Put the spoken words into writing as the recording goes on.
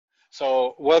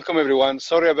So welcome everyone.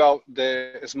 Sorry about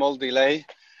the small delay.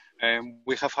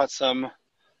 We have had some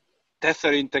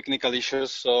tethering technical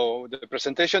issues. So the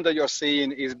presentation that you're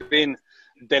seeing is being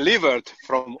delivered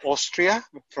from Austria,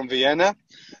 from Vienna,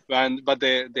 but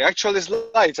the actual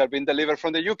slides are being delivered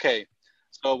from the UK.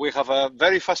 So we have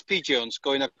very fast pigeons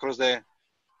going across the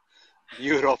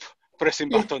Europe, pressing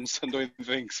buttons and doing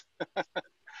things.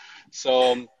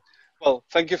 So, well,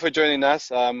 thank you for joining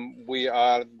us. We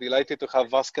are delighted to have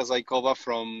Vaska Zaykova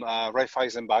from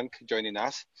Raiffeisen Bank joining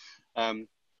us.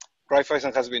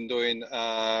 Raiffeisen has been doing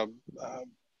an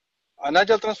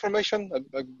agile transformation,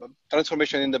 a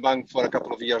transformation in the bank for a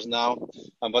couple of years now,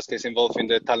 and Vaska is involved in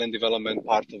the talent development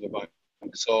part of the bank.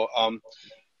 So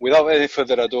without any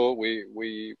further ado,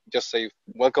 we just say,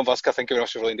 welcome Vaska, thank you very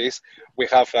much for doing this. We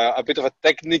have a bit of a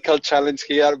technical challenge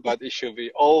here, but it should be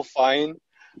all fine.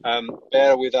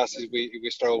 Bear with us as we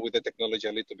struggle with the technology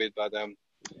a little bit, but it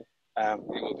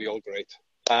will be all great.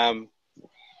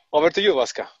 Over to you,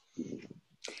 Vaska.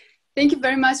 Thank you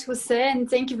very much, Jose, and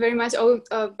thank you very much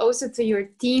also to your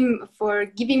team for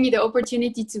giving me the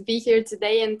opportunity to be here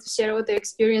today and to share all the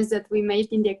experience that we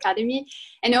made in the Academy.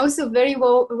 And also very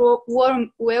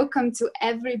warm welcome to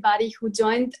everybody who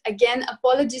joined. Again,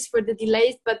 apologies for the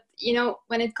delays, but you know,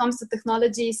 when it comes to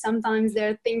technology, sometimes there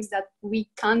are things that we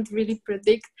can't really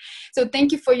predict. So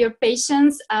thank you for your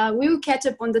patience. We will catch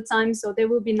up on the time, so there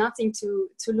will be nothing to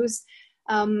lose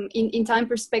in time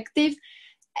perspective.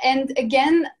 And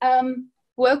again,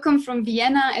 welcome from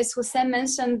Vienna. As Jose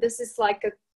mentioned, this is like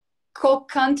a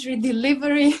co-country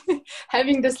delivery,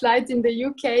 having the slides in the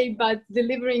UK, but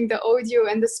delivering the audio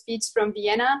and the speech from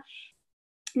Vienna.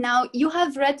 Now, you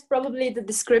have read probably the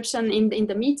description in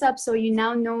the meetup, so you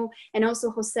now know, and also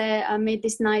Jose made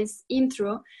this nice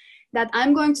intro, that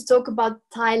I'm going to talk about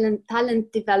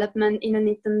talent development in an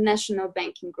international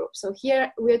banking group. So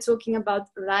here we're talking about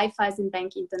Raiffeisen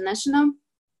Bank International.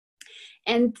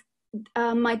 And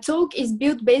my talk is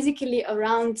built basically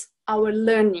around our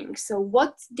learning. So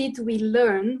what did we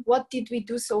learn? What did we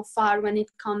do so far when it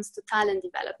comes to talent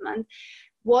development?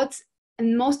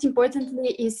 And most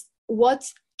importantly, is what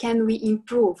can we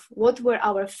improve? What were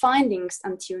our findings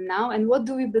until now? And what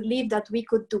do we believe that we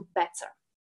could do better?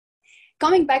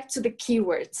 Coming back to the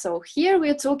keywords. So here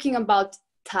we're talking about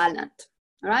talent,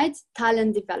 right?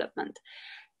 Talent development.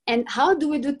 And how do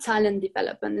we do talent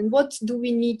development, and what do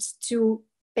we need to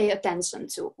pay attention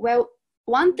to? Well,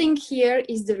 one thing here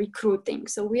is the recruiting.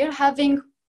 So we are having,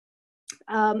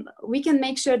 we can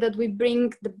make sure that we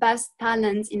bring the best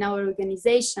talent in our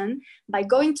organization by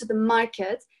going to the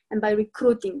market and by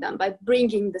recruiting them, by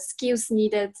bringing the skills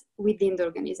needed within the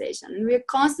organization. And we're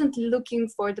constantly looking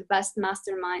for the best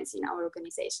masterminds in our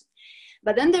organization.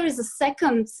 But then there is a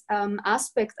second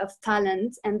aspect of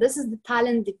talent, and this is the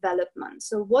talent development.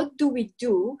 So what do we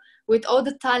do with all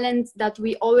the talent that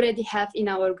we already have in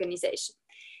our organization?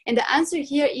 And the answer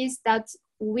here is that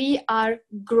we are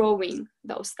growing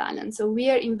those talents. So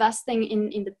we are investing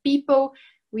in the people.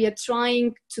 We are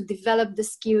trying to develop the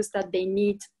skills that they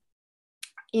need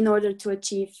in order to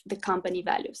achieve the company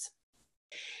values.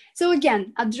 So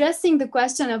again, addressing the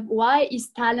question of why is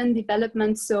talent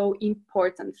development so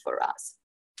important for us?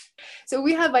 So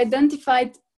we have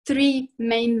identified three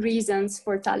main reasons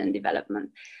for talent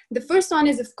development. The first one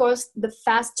is, of course, the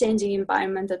fast-changing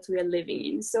environment that we are living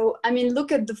in. So, I mean,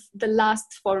 look at the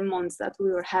last 4 months that we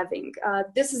were having.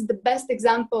 This is the best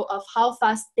example of how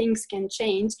fast things can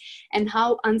change and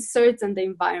how uncertain the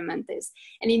environment is.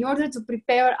 And in order to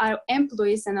prepare our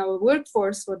employees and our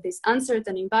workforce for this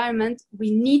uncertain environment,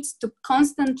 we need to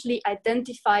constantly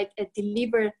identify and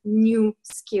deliver new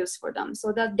skills for them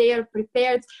so that they are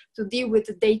prepared to deal with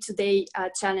the day-to-day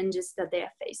challenges that they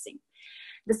are facing.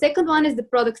 The second one is the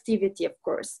productivity, of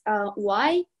course.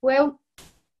 Why? Well,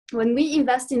 when we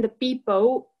invest in the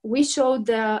people, we show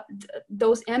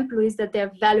those employees that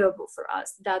they're valuable for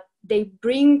us, that they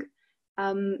bring,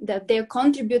 that they're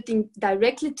contributing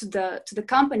directly to the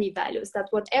company values, that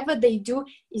whatever they do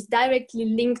is directly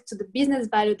linked to the business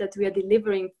value that we are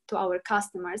delivering to our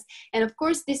customers. And of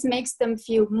course, this makes them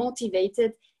feel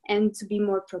motivated and to be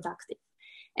more productive.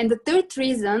 And the third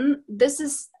reason, this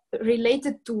is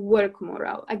related to work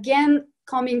morale. Again,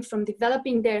 coming from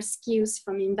developing their skills,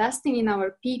 from investing in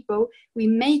our people, we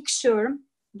make sure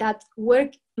that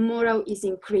work morale is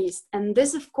increased. And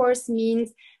this, of course,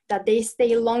 means that they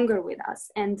stay longer with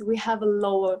us and we have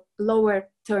a lower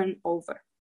turnover.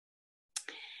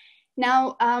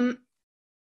 Now,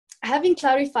 having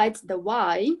clarified the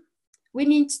why, we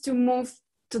need to move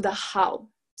to the how.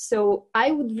 So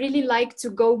I would really like to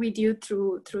go with you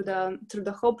through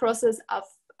the whole process of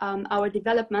our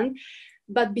development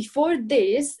But before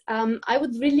this, I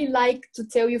would really like to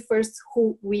tell you first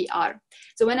who we are.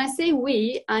 So when I say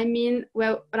we, I mean,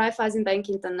 well, Raiffeisen Bank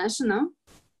International,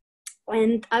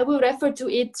 and I will refer to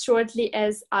it shortly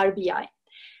as RBI.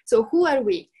 So who are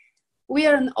we? We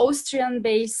are an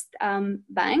Austrian-based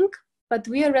bank, but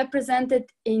we are represented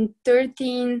in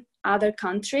 13 other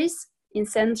countries in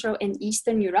Central and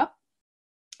Eastern Europe.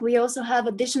 We also have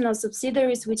additional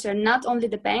subsidiaries, which are not only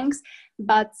the banks,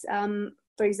 but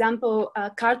for example, a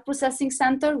card processing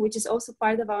center, which is also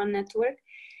part of our network.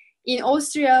 In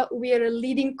Austria, we are a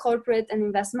leading corporate and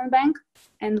investment bank,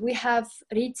 and we have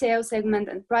retail segment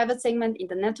and private segment in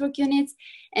the network units.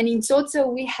 And in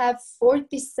total, we have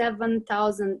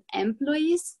 47,000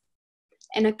 employees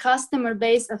and a customer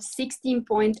base of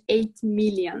 16.8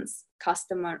 million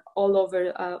customers all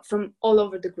over, from all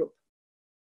over the group.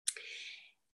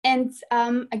 And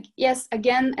yes,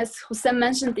 again, as Hussein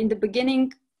mentioned in the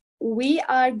beginning, we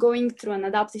are going through an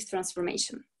adaptive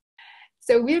transformation.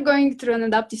 So we're going through an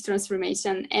adaptive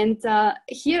transformation. And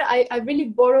here I really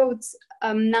borrowed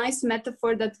a nice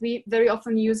metaphor that we very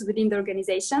often use within the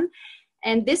organization.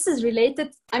 And this is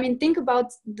related, I mean, think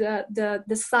about the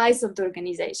size of the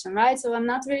organization, right? So I'm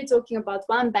not really talking about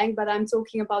one bank, but I'm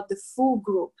talking about the full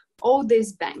group, all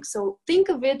these banks. So think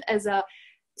of it as a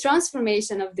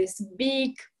transformation of this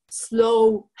big,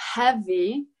 slow,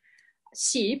 heavy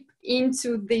ship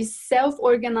into these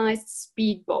self-organized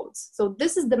speedboats. So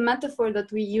this is the metaphor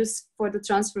that we use for the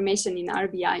transformation in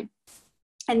RBI.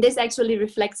 And this actually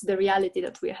reflects the reality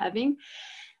that we're having.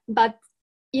 But,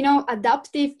 you know,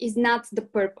 adaptive is not the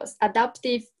purpose.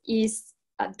 Adaptive is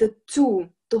the tool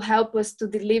to help us to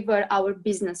deliver our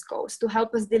business goals, to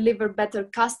help us deliver better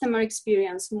customer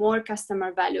experience, more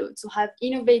customer value, to have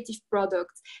innovative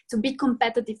products, to be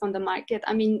competitive on the market.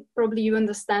 I mean, probably you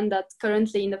understand that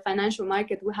currently in the financial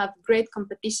market, we have great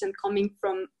competition coming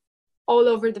from all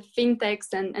over the fintechs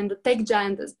and the tech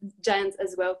giants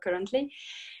as well currently.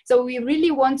 So we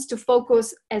really want to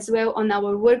focus as well on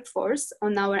our workforce,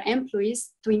 on our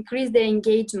employees, to increase their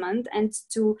engagement and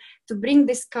to bring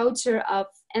this culture of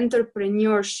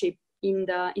entrepreneurship in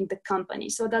the company,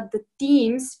 so that the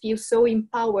teams feel so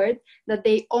empowered that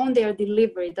they own their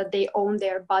delivery, that they own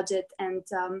their budget and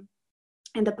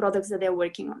the products that they're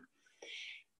working on.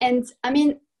 And I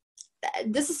mean,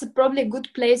 this is probably a good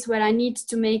place where I need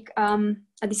to make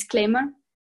a disclaimer.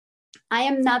 I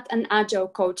am not an agile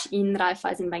coach in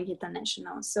Raiffeisen Bank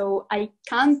International, so I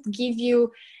can't give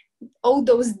you all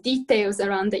those details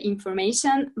around the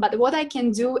information, but what I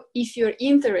can do, if you're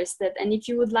interested and if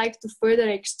you would like to further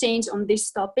exchange on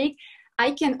this topic,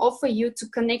 I can offer you to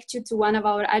connect you to one of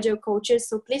our agile coaches.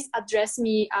 So please address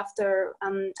me after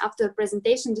the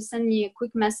presentation, just send me a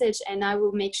quick message and I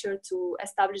will make sure to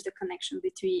establish the connection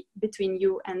between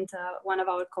you and one of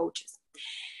our coaches.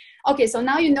 Okay, so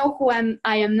now you know who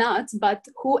I am not, but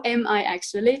who am I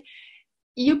actually?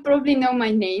 You probably know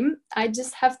my name. I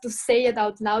just have to say it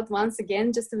out loud once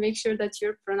again, just to make sure that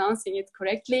you're pronouncing it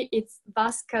correctly. It's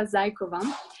Vaska Zaykova,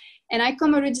 and I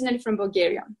come originally from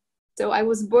Bulgaria. So I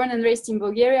was born and raised in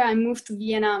Bulgaria. I moved to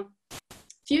Vienna a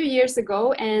few years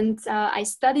ago, and I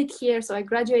studied here. So I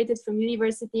graduated from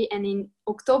university, and in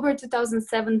October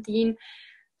 2017,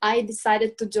 I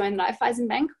decided to join Raiffeisen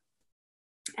Bank.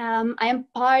 I am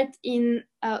part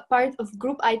of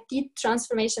Group IT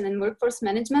Transformation and Workforce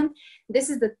Management. This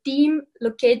is the team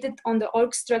located on the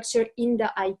org structure in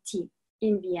the IT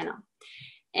in Vienna.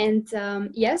 And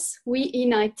yes, we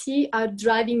in IT are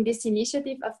driving this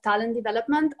initiative of talent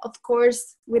development, of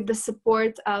course, with the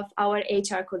support of our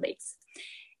HR colleagues.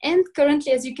 And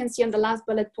currently, as you can see on the last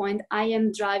bullet point, I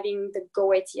am driving the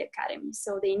Go IT Academy.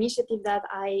 So the initiative that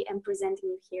I am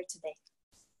presenting here today.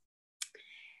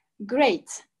 Great.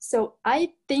 So I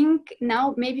think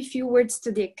now maybe a few words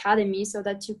to the academy so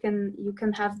that you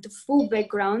can have the full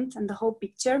background and the whole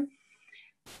picture.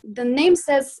 The name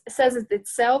says it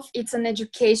itself. It's an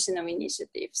educational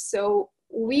initiative. So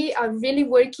we are really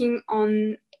working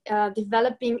on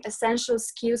developing essential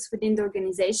skills within the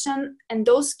organization, and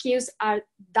those skills are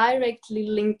directly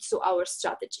linked to our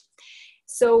strategy.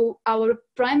 So our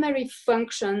primary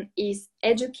function is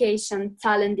education,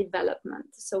 talent development.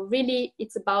 So really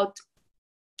it's about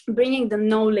bringing the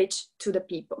knowledge to the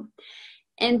people.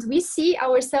 And we see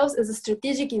ourselves as a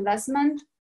strategic investment.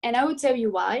 And I will tell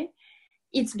you why.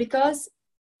 It's because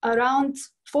around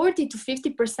 40 to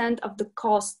 50% of the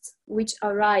costs which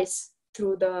arise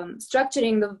through the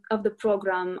structuring of the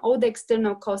program, all the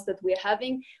external costs that we're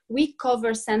having, we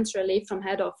cover centrally from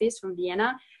head office, from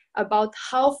Vienna, about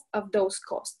half of those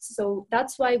costs. So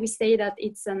that's why we say that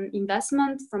it's an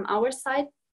investment from our side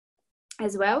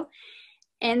as well.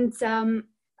 And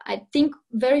I think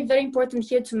very, very important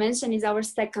here to mention is our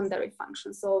secondary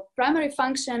function. So primary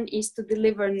function is to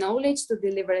deliver knowledge, to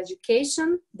deliver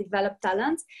education, develop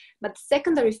talent, but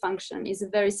secondary function is a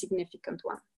very significant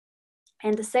one.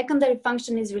 And the secondary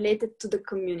function is related to the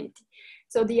community.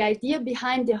 So the idea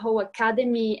behind the whole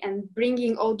academy and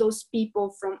bringing all those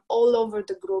people from all over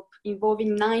the group,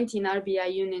 involving 19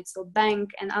 RBI units, so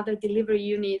bank and other delivery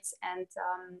units and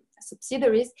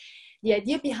subsidiaries, the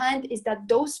idea behind is that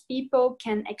those people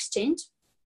can exchange.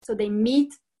 So they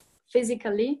meet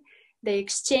physically, they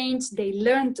exchange, they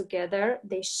learn together,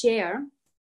 they share.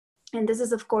 And this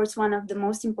is, of course, one of the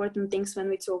most important things when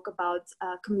we talk about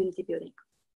community building.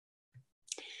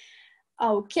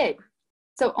 Okay,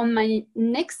 so on my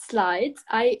next slide,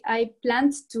 I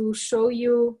planned to show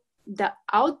you the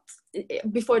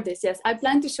before this, yes, I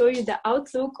plan to show you the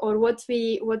outlook or what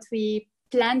we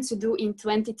plan to do in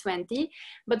 2020.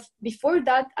 But before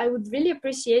that, I would really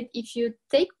appreciate if you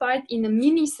take part in a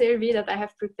mini survey that I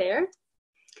have prepared.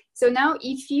 So now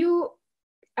if you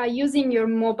are using your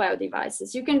mobile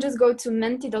devices, you can just go to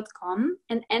menti.com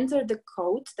and enter the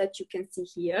code that you can see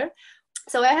here.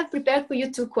 So I have prepared for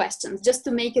you 2 questions just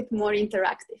to make it more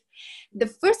interactive. The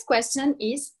first question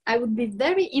is, I would be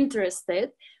very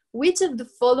interested, which of the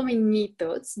following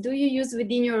methods do you use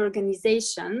within your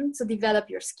organization to develop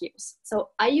your skills? So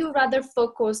are you rather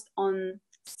focused on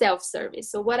self-service?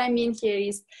 So what I mean here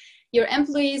is your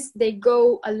employees, they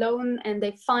go alone and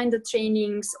they find the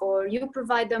trainings, or you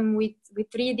provide them with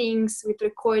readings, with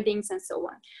recordings and so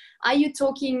on. Are you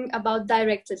talking about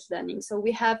directed learning? So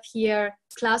we have here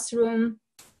classroom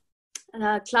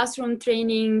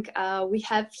training. We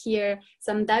have here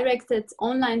some directed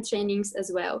online trainings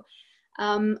as well.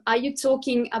 Are you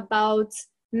talking about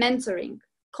mentoring,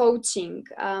 coaching,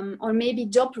 or maybe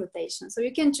job rotation? So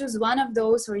you can choose one of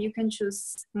those, or you can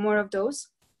choose more of those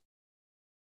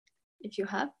if you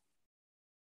have.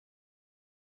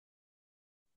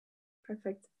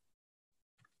 Perfect.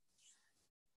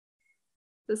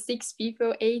 So 6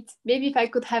 people, 8. Maybe if I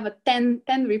could have a 10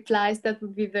 replies, that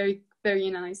would be very,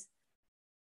 very nice.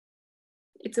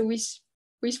 It's a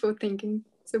wishful thinking.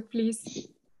 So please.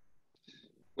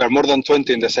 We are more than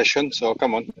 20 in the session, so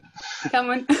come on. Come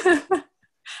on.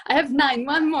 I have 9.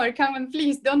 One more. Come on,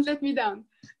 please. Don't let me down.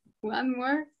 One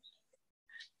more.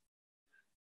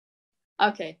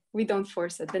 Okay, we don't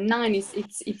force it. The 9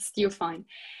 it's still fine.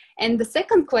 And the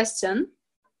second question.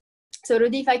 So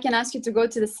Rudy, if I can ask you to go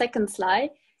to the second slide.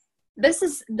 This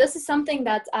is something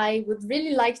that I would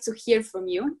really like to hear from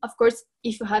you. Of course,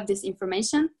 if you have this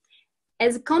information.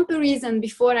 As a comparison,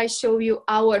 before I show you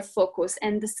our focus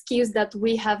and the skills that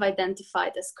we have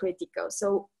identified as critical.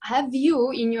 So have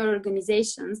you in your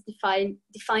organizations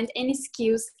defined any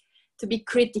skills to be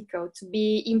critical, to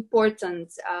be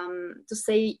important, to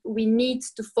say we need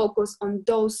to focus on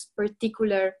those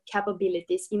particular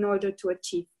capabilities in order to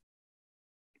achieve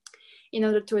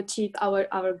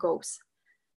our goals?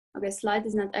 Okay, slide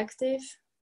is not active.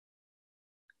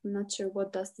 I'm not sure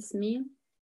what does this mean.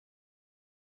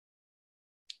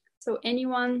 So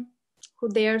anyone who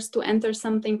dares to enter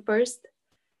something first?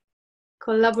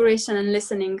 Collaboration and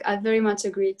listening. I very much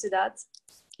agree to that.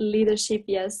 Leadership,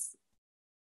 yes,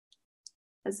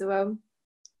 as well.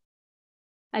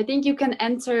 I think you can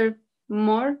enter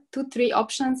more, 2-3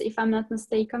 options if I'm not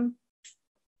mistaken.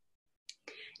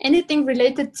 Anything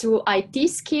related to IT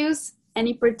skills?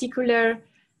 Any particular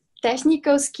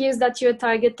technical skills that you're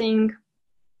targeting?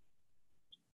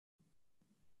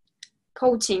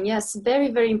 Coaching, yes, very,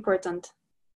 very important.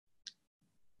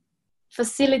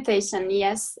 Facilitation,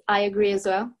 yes, I agree as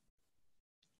well.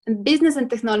 And business and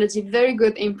technology, very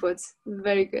good inputs,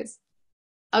 very good.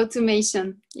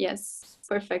 Automation, yes,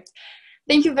 perfect.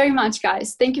 Thank you very much,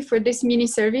 guys. Thank you for this mini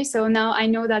survey. So now I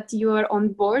know that you are on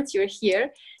board, you're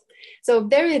here. So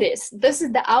there it is. This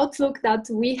is the outlook that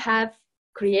we have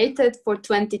created for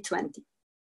 2020.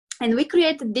 And we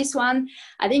created this one,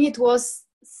 I think it was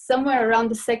somewhere around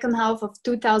the second half of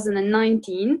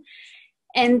 2019.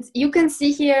 And you can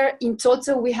see here in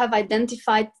total, we have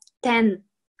identified 10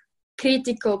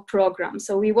 critical programs.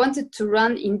 So we wanted to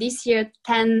run in this year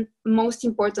 10 most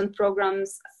important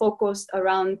programs focused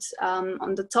around,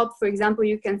 on the top, for example,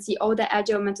 you can see all the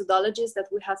agile methodologies that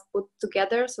we have put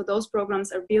together. So those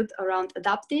programs are built around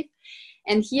adaptive.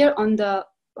 And here on the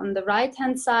right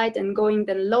hand side and going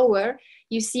then lower,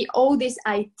 you see all these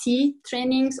IT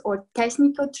trainings or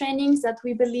technical trainings that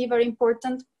we believe are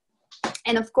important.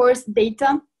 And of course,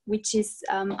 data, which is,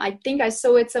 I think I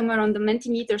saw it somewhere on the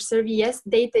Mentimeter survey. Yes,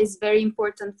 data is very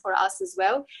important for us as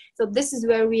well. So this is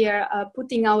where we are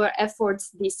putting our efforts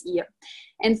this year.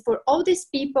 And for all these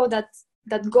people that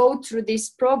that go through these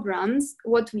programs,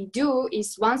 what we do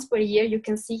is once per year, you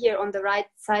can see here on the right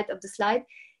side of the slide,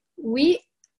 we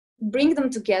bring them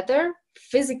together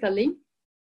physically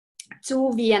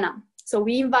to Vienna. So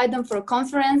we invite them for a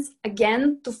conference,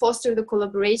 again, to foster the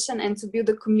collaboration and to build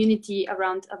a community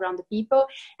around the people.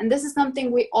 And this is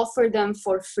something we offer them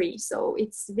for free. So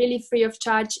it's really free of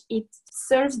charge. It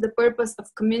serves the purpose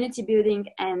of community building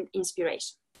and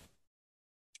inspiration.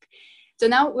 So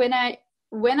now when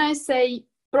I say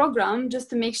program, just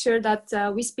to make sure that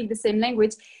we speak the same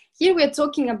language, here we're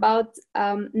talking about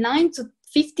 9 to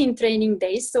 15 training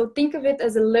days. So think of it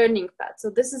as a learning path. So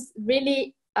this is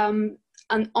really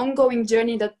an ongoing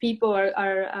journey that people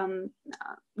are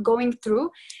going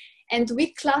through. And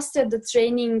we cluster the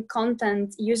training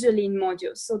content usually in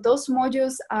modules. So those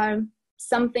modules are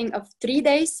something of 3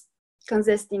 days,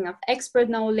 consisting of expert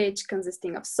knowledge,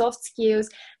 consisting of soft skills.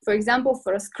 For example,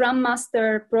 for a Scrum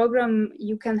Master program,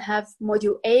 you can have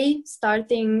module A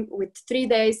starting with 3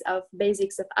 days of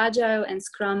basics of Agile and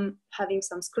Scrum, having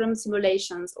some Scrum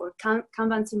simulations or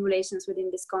Kanban simulations within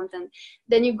this content.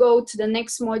 Then you go to the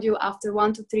next module after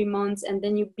 1 to 3 months, and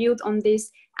then you build on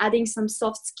this, adding some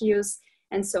soft skills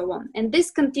and so on. And this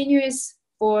continues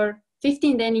for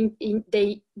 15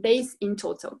 days in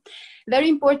total. Very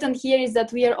important here is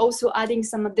that we are also adding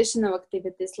some additional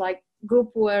activities like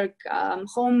group work,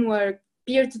 homework,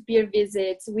 peer-to-peer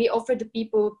visits. We offer the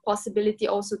people possibility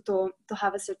also to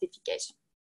have a certification.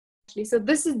 So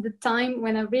this is the time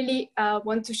when I really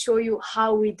want to show you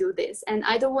how we do this. And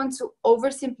I don't want to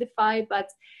oversimplify, but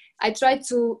I try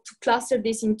to cluster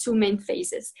this in 2 main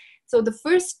phases. So the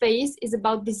first phase is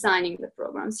about designing the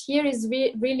programs. Here is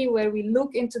really where we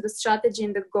look into the strategy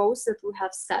and the goals that we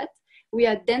have set. We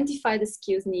identify the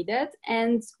skills needed,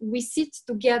 and we sit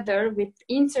together with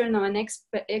internal and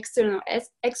external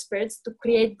experts to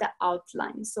create the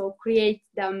outline. So create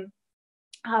the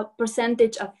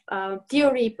percentage of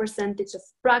theory, percentage of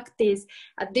practice,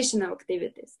 additional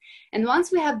activities. And once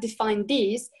we have defined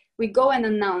these, we go and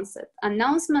announce it.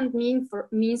 Announcement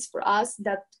means for us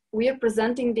that we are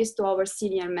presenting this to our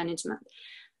senior management.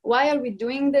 Why are we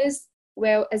doing this?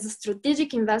 Well, as a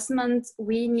strategic investment,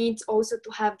 we need also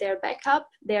to have their backup,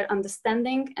 their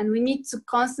understanding, and we need to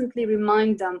constantly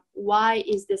remind them, why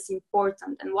is this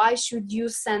important and why should you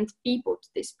send people to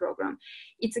this program?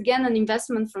 It's again an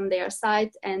investment from their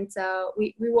side, and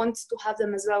we want to have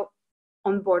them as well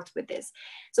on board with this,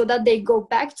 so that they go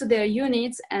back to their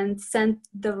units and send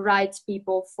the right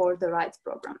people for the right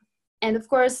program. And of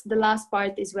course, the last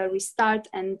part is where we start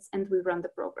and we run the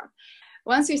program.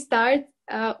 Once we start,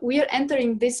 we are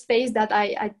entering this phase that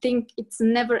I think it's a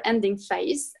never-ending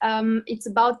phase. It's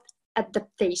about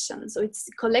adaptation. So it's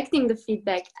collecting the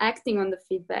feedback, acting on the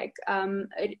feedback,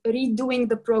 redoing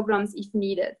the programs if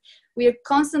needed. We are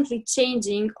constantly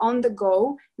changing on the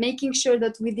go, making sure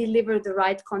that we deliver the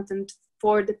right content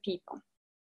for the people.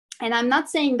 And I'm not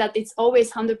saying that it's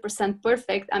always 100%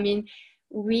 perfect. I mean,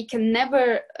 we can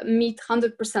never meet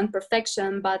 100%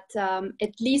 perfection, but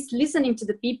at least listening to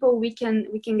the people, we can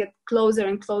get closer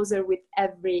and closer with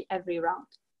every round.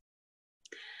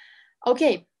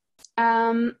 Okay,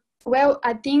 well,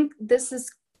 I think this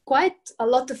is quite a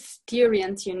lot of theory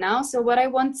until now. So what I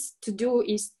want to do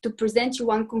is to present you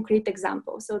one concrete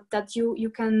example, so that you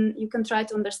can try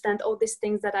to understand all these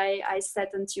things that I said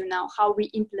until now, how we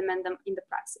implement them in the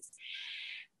practice.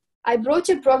 I brought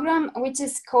you a program which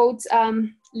is called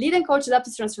Lead and Coach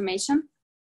Adaptive Transformation,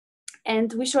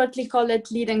 and we shortly call it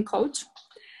Lead and Coach.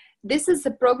 This is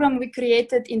a program we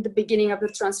created in the beginning of the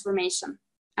transformation.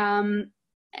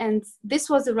 And this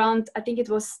was around, I think it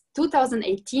was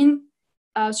 2018,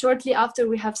 shortly after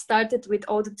we have started with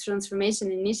all the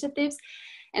transformation initiatives.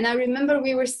 And I remember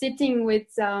we were sitting with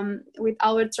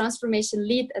our transformation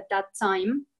lead at that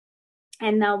time,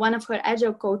 and one of her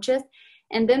agile coaches.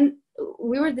 And then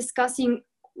we were discussing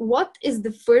what is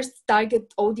the first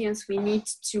target audience we need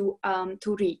to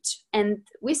reach. And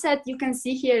we said, you can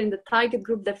see here in the target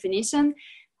group definition,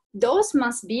 those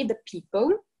must be the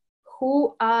people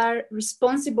who are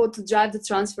responsible to drive the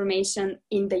transformation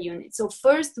in the unit. So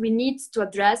first, we need to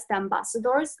address the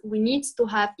ambassadors. We need to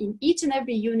have in each and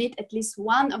every unit at least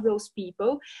one of those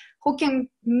people who can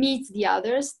meet the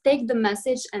others, take the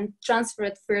message, and transfer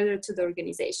it further to the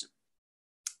organization.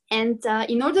 And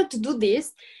in order to do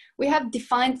this, we have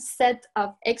defined a set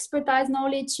of expertise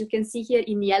knowledge. You can see here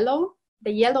in yellow.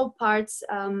 The yellow parts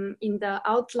in the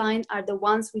outline are the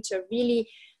ones which are really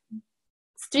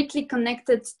strictly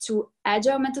connected to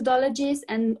agile methodologies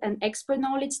and expert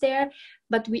knowledge there.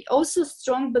 But we also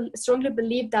strongly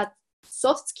believe that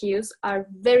soft skills are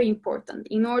very important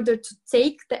in order to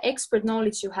take the expert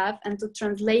knowledge you have and to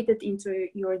translate it into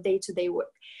your day-to-day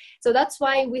work. So that's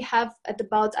why we have at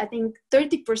about, I think,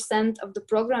 30% of the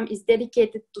program is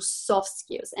dedicated to soft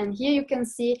skills. And here you can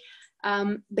see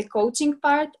the coaching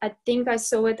part. I think I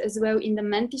saw it as well in the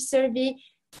mentee survey.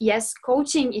 Yes,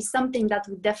 coaching is something that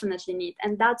we definitely need.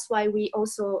 And that's why we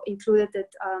also included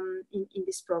it in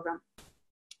this program.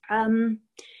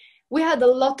 We had a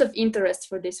lot of interest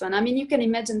for this one. I mean, you can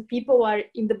imagine people are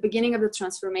in the beginning of the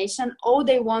transformation. All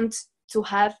they want to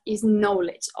have is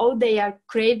knowledge. All they are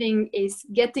craving is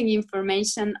getting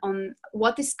information on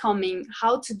what is coming,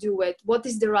 how to do it, what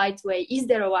is the right way, is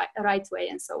there a right way,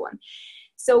 and so on.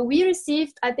 So we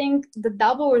received, I think, the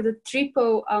double or the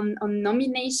triple on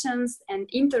nominations and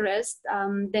interest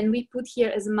than we put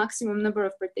here as a maximum number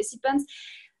of participants.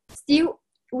 Still,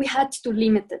 we had to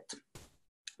limit it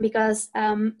because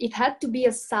it had to be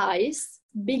a size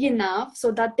big enough so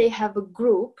that they have a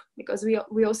group, because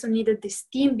we also needed this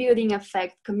team building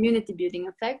effect, community building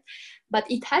effect, but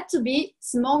it had to be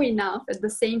small enough at the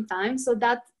same time so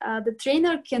that the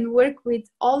trainer can work with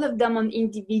all of them on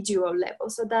individual level,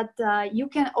 so that you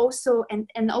can also,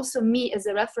 and also me as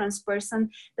a reference person,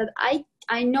 that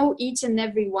I know each and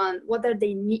every one, what are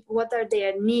their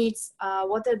needs,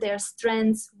 what are their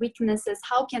strengths, weaknesses,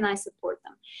 how can I support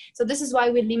them? So this is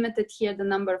why we limited here the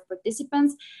number of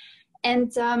participants.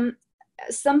 And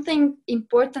something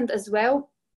important as well,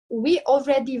 we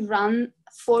already run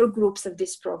 4 groups of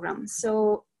this program.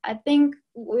 So I think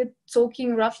we're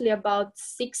talking roughly about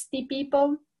 60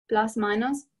 people, plus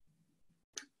minus.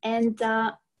 And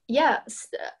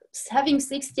having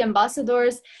 60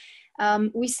 ambassadors,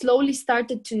 we slowly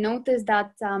started to notice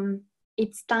that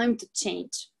it's time to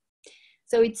change.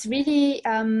 So it's really,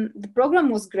 the program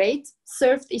was great,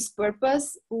 served its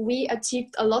purpose. We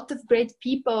achieved a lot of great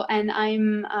people, and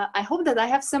I hope that I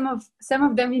have some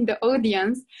of them in the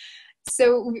audience.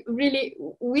 So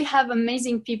we have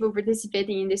amazing people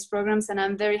participating in these programs, and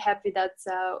I'm very happy that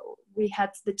we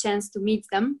had the chance to meet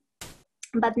them.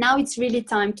 But now it's really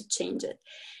time to change it.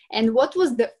 And what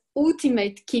was the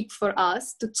ultimate kick for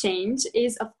us to change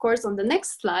is, of course, on the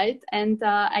next slide, and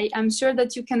I'm sure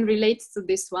that you can relate to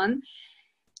this one.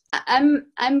 I'm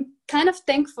kind of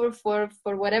thankful for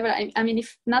whatever, I mean,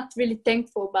 if not really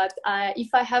thankful, but if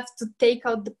I have to take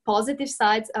out the positive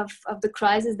sides of the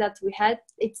crisis that we had,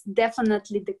 it's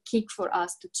definitely the kick for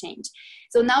us to change.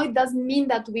 So now it doesn't mean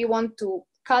that we want to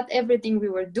cut everything we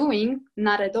were doing,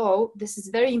 not at all. This is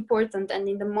very important, and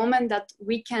in the moment that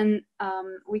we can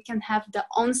have the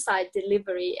on-site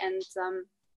delivery and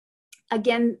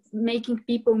again making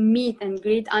people meet and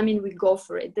greet, I mean, we go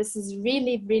for it. This is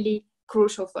really, really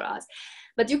crucial for us.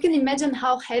 But you can imagine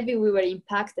how heavy we were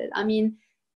impacted. I mean,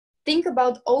 think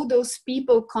about all those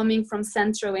people coming from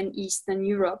Central and Eastern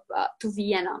Europe to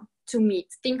Vienna to meet.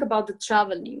 Think about the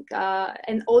traveling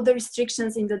and all the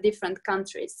restrictions in the different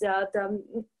countries.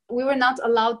 We were not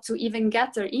allowed to even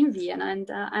gather in Vienna, and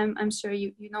I'm sure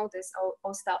you know this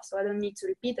all stuff, so I don't need to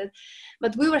repeat it,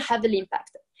 but we were heavily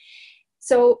impacted.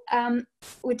 So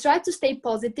we tried to stay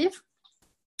positive,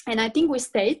 and I think we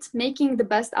stayed, making the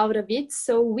best out of it.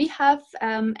 So we have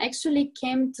actually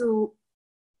came to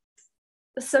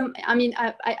some, I mean,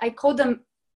 I call them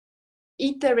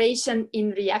iteration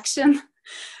in reaction,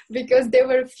 because there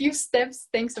were a few steps,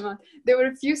 thanks a lot, there were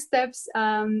a few steps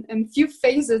and few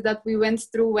phases that we went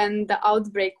through when the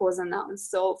outbreak was announced.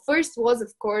 So first was,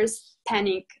 of course,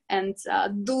 panic and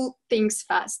do things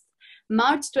fast.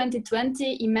 March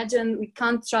 2020, imagine we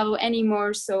can't travel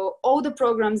anymore. So all the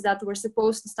programs that were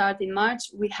supposed to start in March,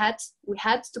 we had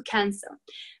to cancel.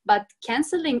 But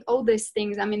canceling all these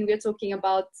things, I mean, we're talking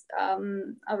about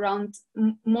around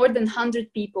more than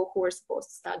 100 people who were supposed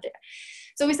to start there.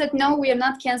 So we said, no, we are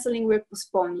not canceling, we're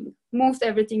postponing. Moved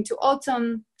everything to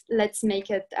autumn. Let's make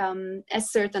it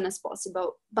as certain as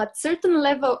possible. But certain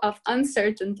level of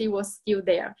uncertainty was still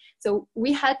there. So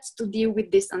we had to deal with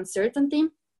this uncertainty,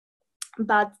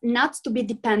 but not to be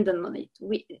dependent on it.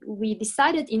 We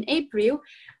decided in April,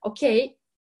 okay,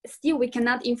 still we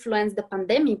cannot influence the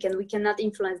pandemic and we cannot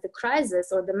influence the crisis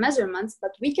or the measurements,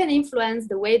 but we can influence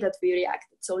the way that we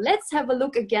reacted. So let's have a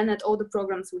look again at all the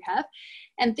programs we have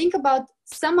and think about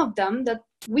some of them that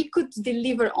we could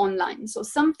deliver online. So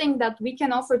something that we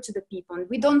can offer to the people, and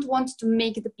we don't want to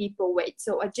make the people wait.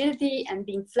 So agility and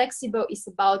being flexible is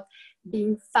about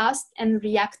being fast and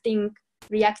reacting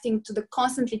to the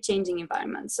constantly changing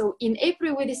environment. So in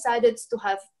April, we decided to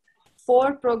have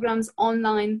 4 programs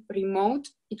online remote.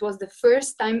 It was the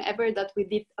first time ever that we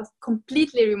did a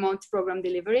completely remote program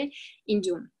delivery in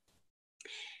June.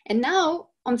 And now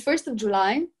on 1st of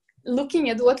July, looking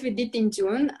at what we did in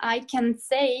June, I can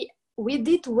say we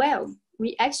did well.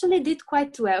 We actually did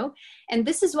quite well. And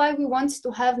this is why we want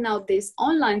to have now these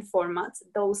online formats,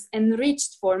 those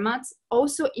enriched formats,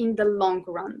 also in the long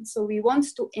run. So we want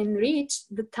to enrich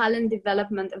the talent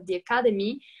development of the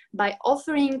Academy by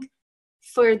offering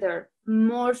further,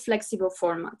 more flexible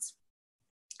formats.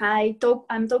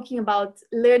 I'm talking about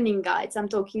learning guides, I'm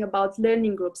talking about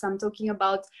learning groups, I'm talking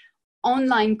about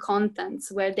online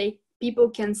contents where people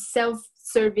can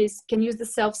self-service, can use the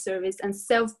self-service and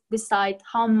self-decide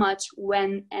how much,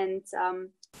 when, and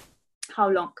how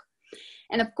long.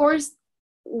 And of course,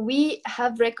 we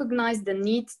have recognized the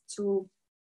need to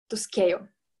scale.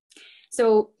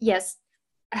 So yes,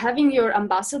 having your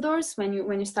ambassadors when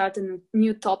you start a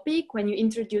new topic, when you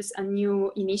introduce a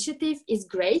new initiative is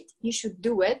great, you should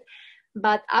do it.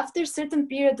 But after a certain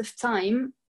period of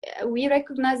time, we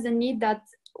recognize the need that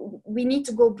we need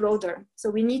to go broader. So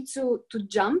we need to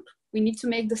jump, we need to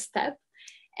make the step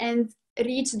and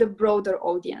reach the broader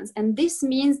audience. And this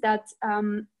means that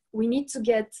we need to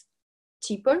get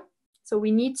cheaper. So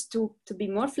we need to be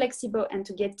more flexible and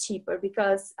to get cheaper,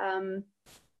 because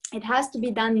it has to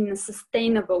be done in a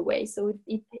sustainable way. So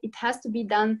it has to be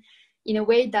done in a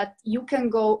way that you can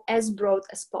go as broad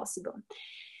as possible.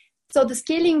 So the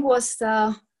scaling was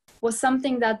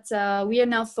something that we are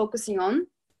now focusing on.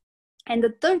 And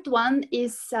the third one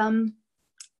is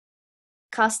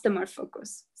customer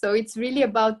focus. So it's really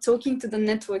about talking to the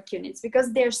network units,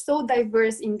 because they're so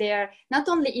diverse in their, not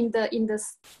only in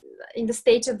the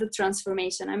stage of the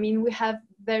transformation. I mean, we have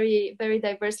very, very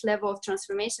diverse level of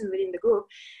transformation within the group,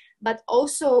 but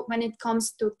also when it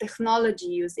comes to technology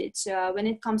usage, when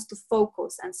it comes to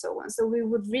focus and so on. So we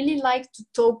would really like to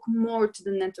talk more to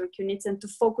the network units and to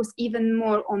focus even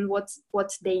more on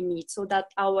what they need, so that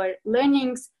our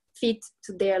learnings fit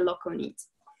to their local needs.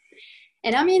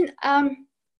 And I mean,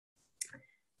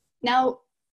 now,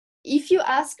 if you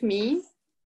ask me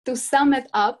to sum it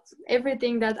up,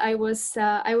 everything that I was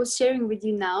sharing with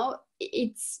you now,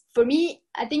 it's, for me,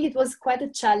 I think it was quite a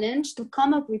challenge to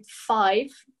come up with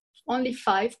only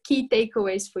five key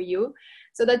takeaways for you,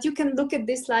 so that you can look at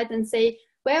this slide and say,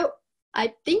 well,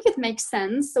 I think it makes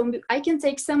sense. So I can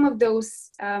take some of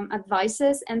those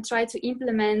advices and try to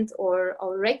implement or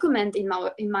recommend in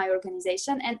my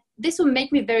organization. And this will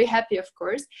make me very happy, of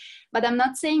course. But I'm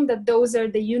not saying that those are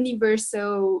the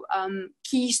universal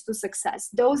keys to success.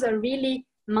 Those are really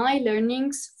my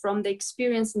learnings from the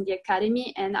experience in the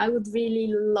Academy. And I would really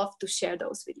love to share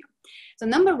those with you. So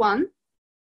number one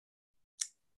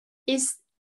is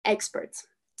experts.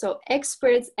 So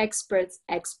experts.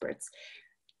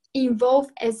 Involve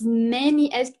as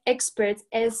many experts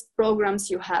as programs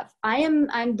you have.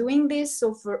 I'm doing this.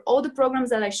 So for all the programs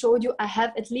that I showed you, I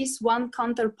have at least one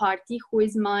counterparty who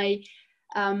is my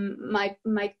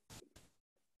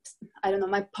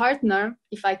partner,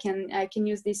 if I can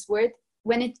use this word,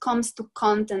 when it comes to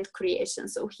content creation.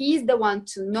 So he's the one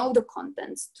to know the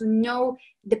contents, to know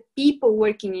the people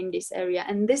working in this area.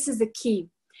 And this is the key.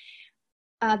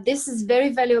 This is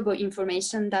very valuable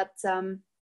information that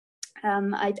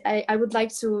I would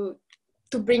like to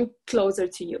bring closer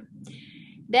to you.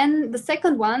 Then the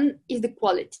second one is the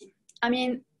quality. I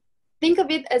mean, thinking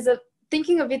of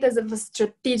it as a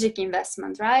strategic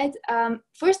investment, right?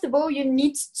 First of all, you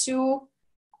need to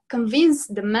convince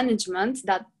the management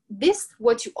that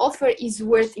what you offer is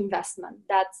worth investment,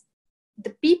 that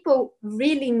the people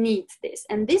really need this.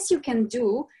 And this you can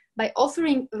do by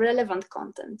offering relevant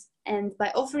content and by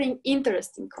offering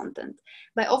interesting content,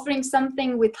 by offering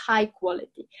something with high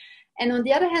quality. And on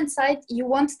the other hand side, you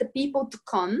want the people to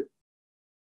come,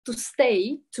 to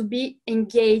stay, to be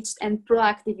engaged and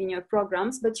proactive in your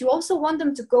programs, but you also want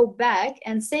them to go back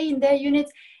and say in their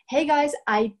units, hey guys,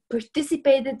 I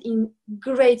participated in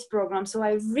great programs, so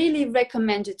I really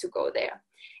recommend you to go there.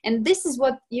 And this is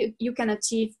what you can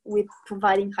achieve with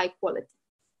providing high quality.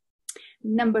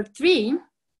 Number three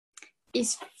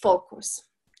is focus.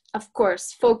 Of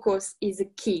course, focus is a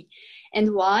key.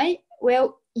 And why?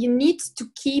 Well, you need to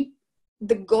keep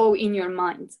the goal in your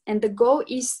mind. And the goal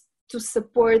is to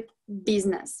support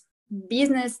business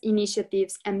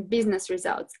initiatives and business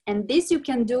results. And this you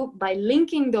can do by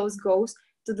linking those goals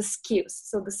to the skills.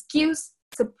 So the skills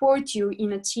support you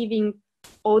in achieving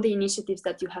all the initiatives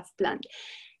that you have planned.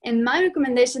 And my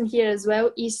recommendation here as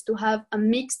well is to have a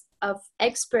mix of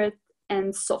expert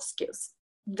and soft skills.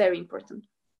 Very important.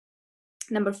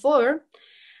 Number four,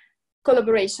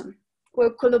 collaboration.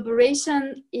 Well,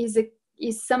 collaboration is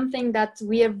something that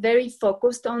we are very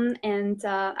focused on, and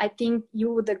I think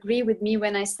you would agree with me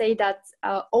when I say that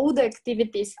all the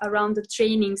activities around the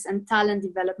trainings and talent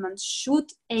development should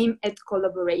aim at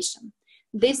collaboration.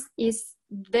 This is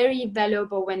very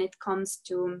valuable when it comes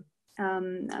to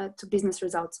business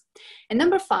results. And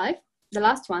number 5, the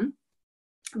last one,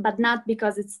 but not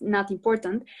because it's not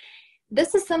important.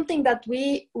 This is something that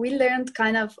we learned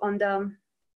kind of on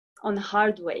the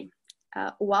hard way.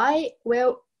 Why?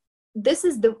 Well, this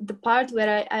is the part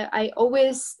where I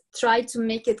always try to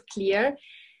make it clear.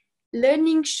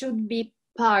 Learning should be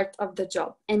part of the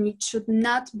job and it should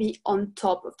not be on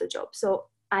top of the job. So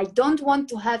I don't want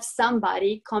to have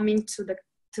somebody coming to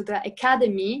the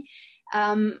academy,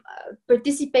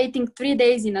 participating 3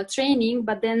 days in a training,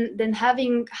 but then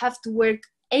have to work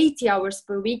 80 hours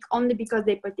per week only because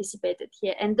they participated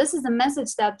here. And this is a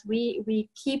message that we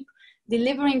keep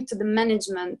delivering to the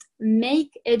management.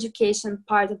 Make education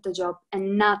part of the job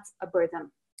and not a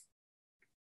burden.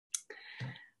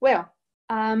 Well,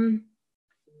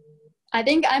 I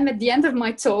think I'm at the end of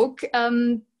my talk.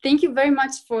 Thank you very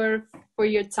much for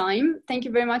your time. Thank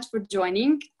you very much for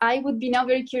joining. I would be now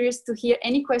very curious to hear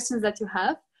any questions that you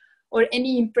have or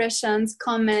any impressions,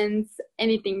 comments,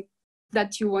 anything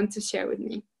that you want to share with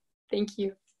me. Thank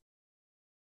you.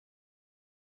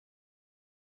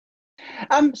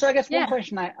 So I guess one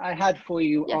question I had for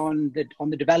you on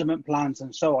the development plans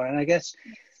and so on, and I guess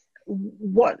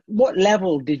what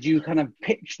level did you kind of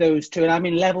pitch those to? And I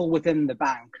mean level within the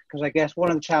bank, because I guess one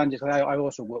of the challenges, I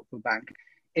also work for a bank,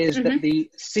 is that the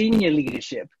senior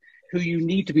leadership who you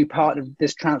need to be part of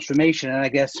this transformation, and I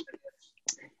guess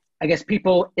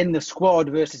people in the squad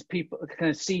versus people kind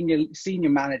of senior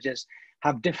managers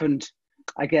have different,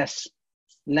 I guess,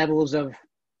 levels of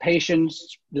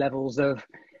patience, levels of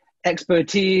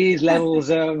expertise,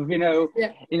 levels of so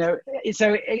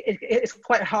it's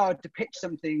quite hard to pitch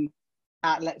something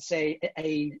at, let's say,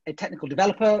 a technical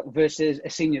developer versus a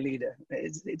senior leader.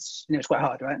 It's quite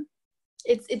hard, right?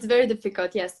 It's very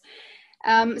difficult, yes.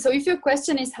 So if your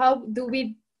question is how do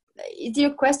we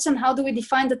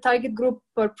define the target group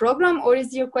per program, or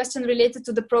is your question related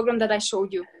to the program that I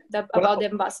showed you about the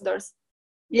ambassadors?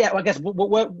 Yeah,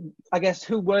 well, I guess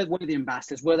who were the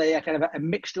ambassadors? Were they a kind of a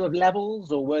mixture of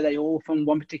levels, or were they all from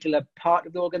one particular part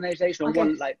of the organization, or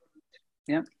one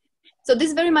yeah? So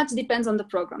this very much depends on the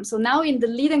program. So now in the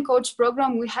Lead and Coach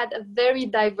program, we had a very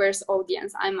diverse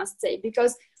audience, I must say,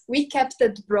 because we kept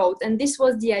it broad, and this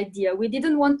was the idea. We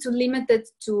didn't want to limit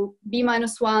it to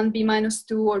B-1,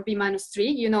 B-2, or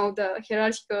B-3, the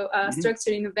hierarchical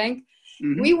structure in the bank.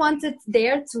 We wanted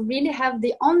there to really have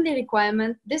the only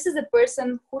requirement. This is a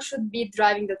person who should be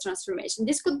driving the transformation.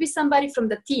 This could be somebody from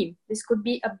the team. This could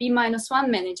be a B-1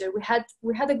 manager. We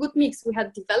had a good mix. We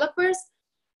had developers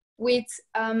with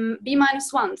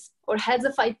B-1s or heads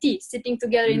of IT sitting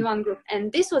together in one group.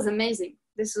 And this was amazing.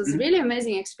 This was really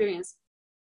amazing experience.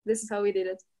 This is how we did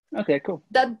it. Okay, cool.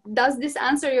 Does this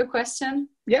answer your question?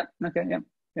 Yeah. Okay.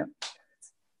 Yeah.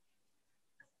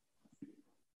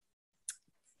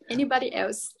 Anybody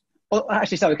else? Well,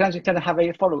 actually, sorry, can I just kind of have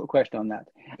a follow-up question on that?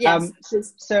 Yes.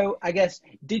 So I guess,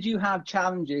 did you have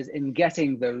challenges in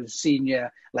getting those senior,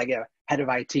 head of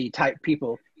IT type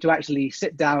people to actually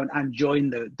sit down and join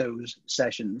those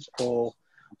sessions, or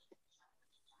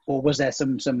was there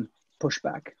some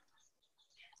pushback?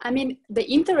 I mean, the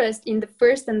interest in the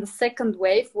first and the second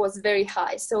wave was very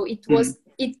high. So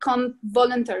it came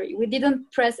voluntary. We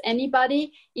didn't press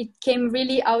anybody. It came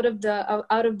really out of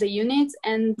the unit.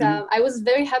 And I was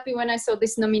very happy when I saw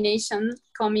this nomination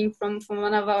coming from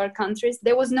one of our countries.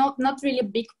 There was not really a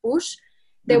big push.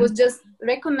 There was just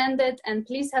recommended, and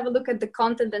please have a look at the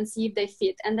content and see if they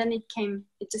fit. And then it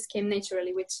just came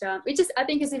naturally, which is, I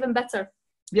think, is even better.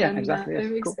 Yeah, exactly.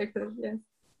 Than we cool. expected. Yeah.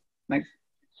 Thanks.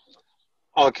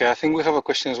 Okay, I think we have a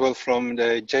question as well from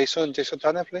Jason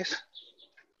Tanner, please.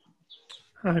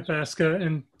 Hi, Vaska,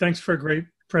 and thanks for a great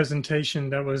presentation.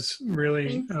 That was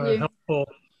really helpful.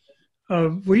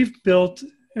 We've built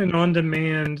an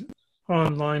on-demand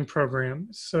online program.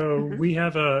 So we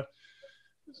have a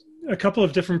couple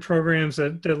of different programs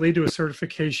that lead to a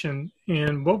certification.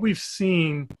 And what we've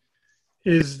seen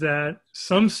is that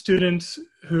some students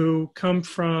who come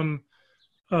from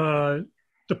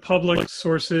the public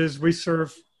sources, we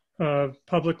serve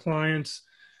public clients,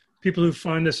 people who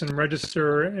find us and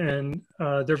register, and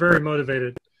they're very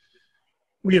motivated.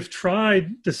 We have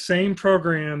tried the same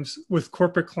programs with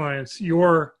corporate clients,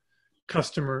 your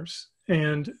customers,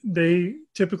 and they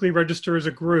typically register as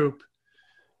a group.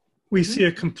 We see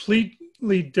a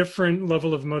completely different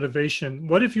level of motivation.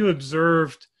 What have you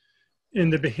observed in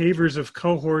the behaviors of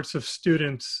cohorts of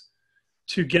students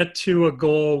to get to a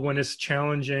goal when it's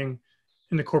challenging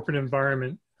in the corporate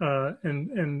environment,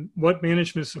 and what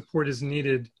management support is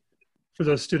needed for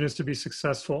those students to be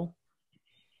successful?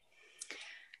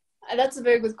 That's a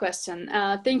very good question.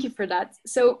 Thank you for that.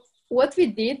 So what we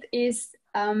did is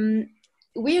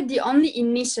we're the only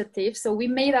initiative, so we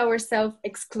made ourselves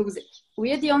exclusive.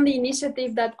 We're the only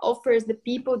initiative that offers the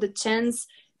people the chance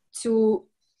to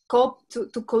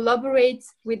collaborate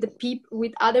with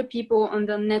with other people on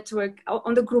the network,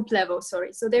 on the group level,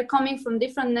 sorry. So they're coming from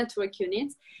different network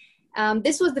units.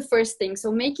 This was the first thing.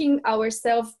 So making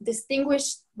ourselves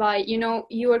distinguished by,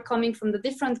 you are coming from the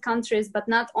different countries, but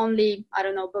not only, I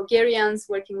don't know, Bulgarians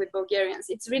working with Bulgarians.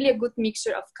 It's really a good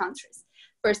mixture of countries,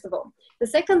 first of all. The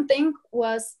second thing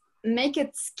was make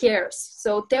it scarce.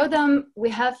 So tell them we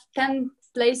have 10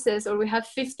 places or we have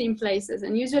 15 places.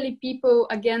 And usually people,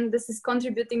 again, this is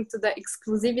contributing to the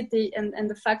exclusivity and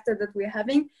the factor that we're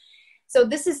having. So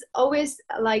this is always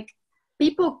like,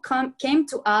 people came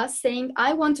to us saying,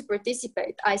 I want to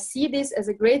participate. I see this as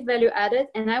a great value added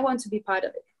and I want to be part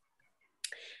of it.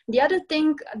 The other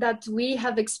thing that we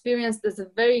have experienced as a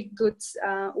very good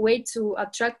way to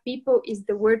attract people is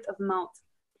the word of mouth.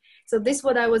 So this is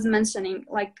what I was mentioning,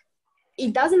 like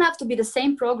it doesn't have to be the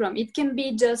same program. It can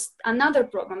be just another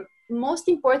program. Most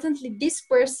importantly, this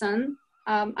person,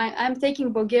 I'm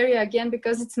taking Bulgaria again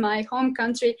because it's my home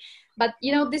country. But,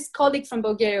 this colleague from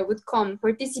Bulgaria would come,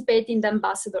 participate in the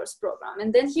ambassadors program.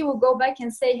 And then he will go back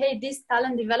and say, hey, this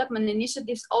talent development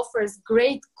initiatives offers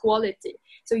great quality.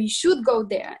 So you should go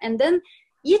there. And then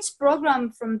each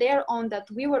program from there on that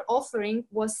we were offering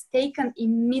was taken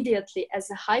immediately as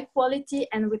a high quality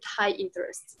and with high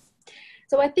interest.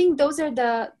 So I think those are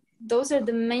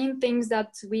the main things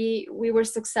that we were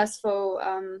successful,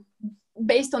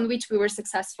 based on which we were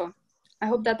successful. I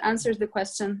hope that answers the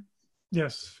question.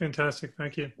 Yes, fantastic.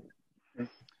 Thank you.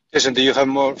 Jason, do you have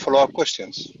more follow-up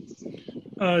questions?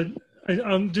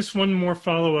 Just one more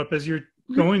follow-up. As you're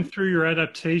going through your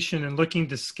adaptation and looking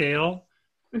to scale,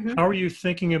 how are you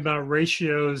thinking about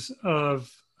ratios of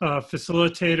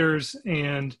facilitators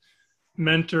and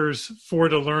mentors for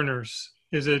the learners?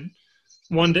 Is it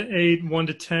 1 to 8, 1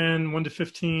 to 10, 1 to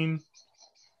 15?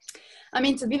 I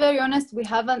mean, to be very honest,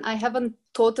 I haven't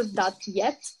thought of that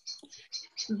yet.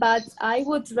 But I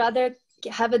would rather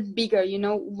have it bigger,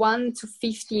 1 to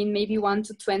 15, maybe 1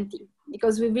 to 20,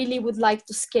 because we really would like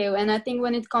to scale. And I think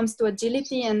when it comes to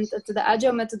agility and to the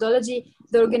agile methodology,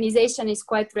 the organization is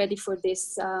quite ready for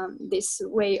this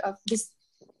way of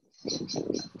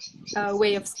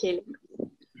scaling.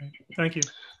 Thank you.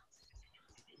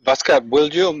 Vaska, will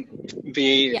you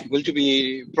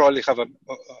probably have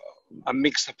a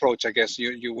mixed approach? I guess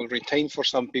you will retain for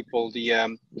some people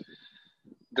the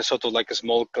sort of like a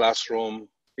small classroom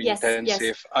intensive.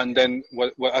 Yes. And then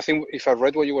what I think, if I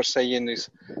read what you were saying, is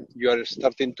you are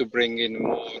starting to bring in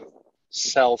more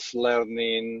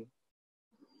self-learning,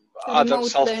 other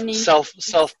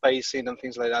self-pacing and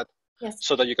things like that. Yes.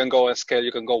 So that you can go and scale,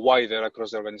 you can go wider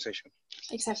across the organization.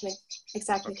 Exactly.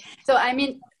 Okay. So I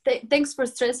mean, thanks for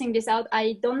stressing this out.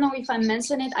 I don't know if I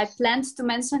mentioned it. I planned to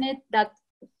mention it, that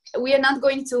we are not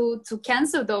going to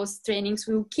cancel those trainings.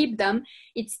 We will keep them.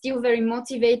 It's still very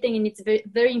motivating and it's very,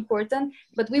 very important,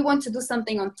 but we want to do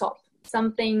something on top,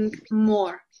 something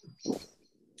more.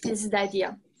 This is the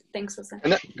idea. Thanks, Jose.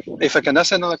 And if I can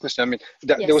ask another question, I mean,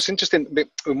 there was interesting,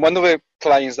 one of the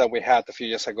clients that we had a few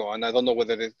years ago, and I don't know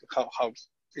whether how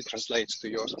it translates to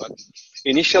yours, but the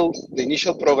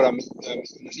initial program, I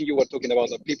think you were talking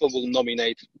about that people will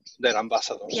nominate their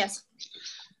ambassadors. Yes.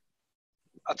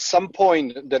 At some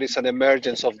point, there is an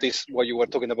emergence of this, what you were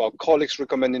talking about, colleagues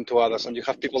recommending to others, and you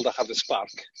have people that have the spark.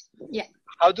 Yeah.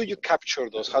 How do you capture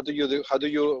those?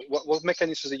 What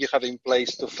mechanisms do you have in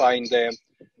place to find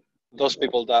those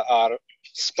people that are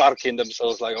sparking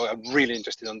themselves, like, oh, I'm really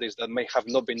interested in this, that may have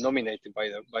not been nominated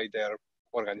by their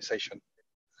organization?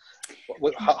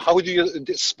 How do you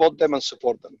spot them and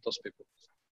support them, those people?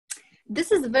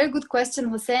 This is a very good question,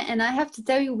 Jose, and I have to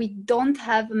tell you, we don't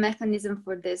have a mechanism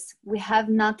for this. We have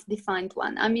not defined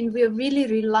one. I mean, we're really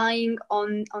relying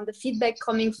on the feedback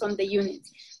coming from the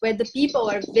units, where the people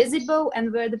are visible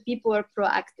and where the people are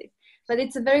proactive. But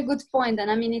it's a very good point,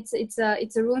 and I mean, it's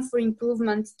a room for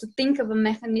improvement to think of a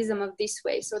mechanism of this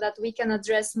way, so that we can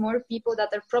address more people that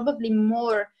are probably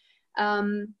more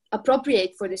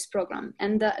appropriate for this program.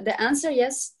 And the answer,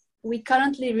 yes, we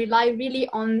currently rely really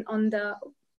on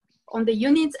the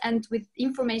units and with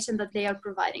information that they are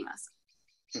providing us.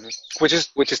 Mm-hmm.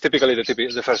 Which is typically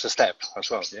the first step as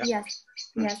well. Yeah?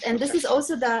 Yes. And this is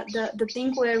also the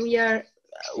thing where we are,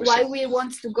 why we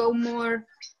want to go more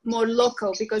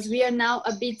local, because we are now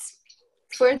a bit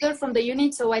further from the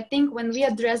unit. So I think when we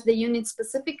address the unit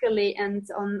specifically and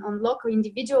on local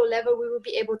individual level, we will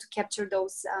be able to capture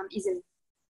those easily.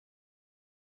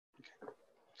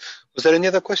 Was there any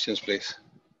other questions, please?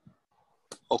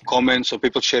 or comments or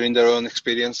people sharing their own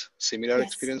similar Yes.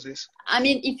 experiences? I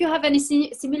mean, if you have any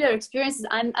similar experiences,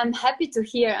 I'm happy to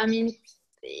hear. I mean,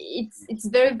 it's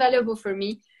very valuable for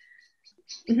me.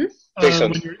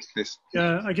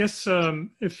 Yeah, I guess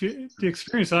the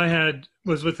experience I had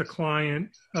was with a client.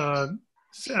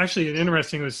 Actually,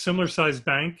 interesting. It was a similar sized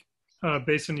bank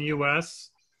based in the U.S.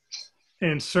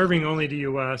 and serving only the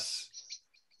U.S.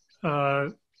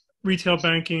 Retail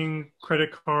banking,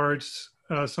 credit cards,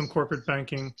 some corporate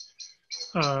banking.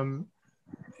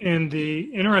 And the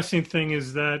interesting thing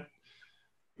is that,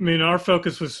 I mean, our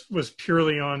focus was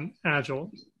purely on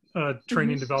Agile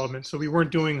training development. So we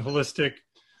weren't doing holistic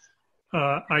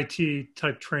IT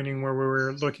type training where we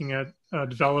were looking at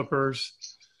developers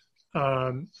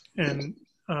and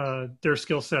their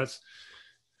skill sets.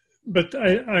 But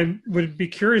I would be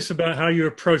curious about how you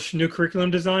approach new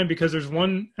curriculum design, because there's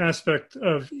one aspect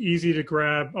of easy to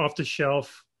grab off the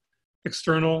shelf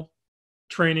external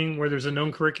training where there's a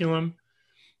known curriculum.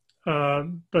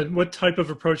 But what type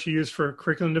of approach you use for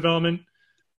curriculum development?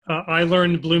 I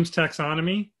learned Bloom's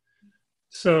taxonomy.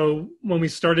 So when we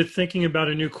started thinking about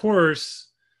a new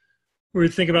course, we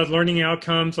would think about learning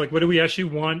outcomes, like what do we actually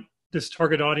want this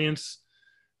target audience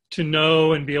to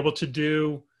know and be able to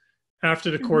do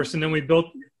after the course. And then we built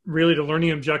really the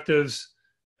learning objectives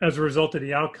as a result of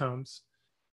the outcomes,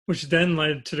 which then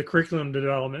led to the curriculum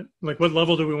development. Like what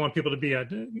level do we want people to be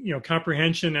at? You know,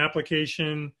 comprehension,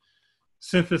 application,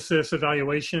 synthesis,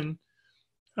 evaluation.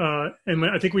 And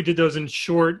I think we did those in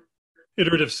short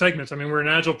iterative segments. I mean, we're an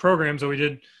Agile program, so we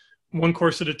did one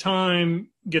course at a time,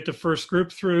 get the first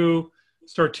group through,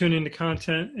 start tuning the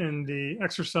content and the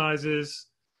exercises,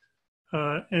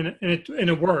 and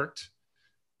it worked.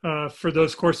 For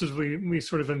those courses we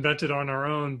sort of invented on our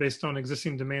own based on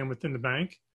existing demand within the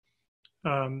bank.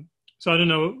 So I don't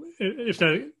know if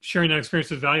that sharing that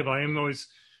experience is valuable. I am always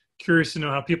curious to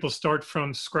know how people start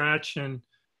from scratch and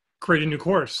create a new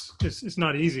course. It's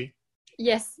not easy.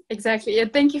 Yes, exactly. Yeah,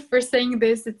 thank you for saying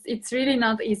this. It's really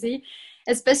not easy,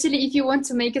 especially if you want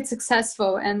to make it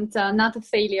successful and not a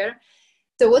failure.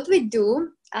 So what we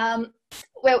do,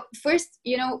 well, first,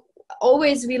 you know,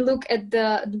 always we look at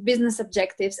the business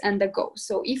objectives and the goals.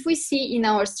 So if we see in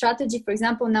our strategy, for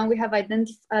example, now we have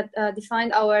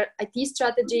defined our IT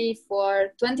strategy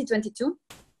for 2022.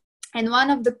 And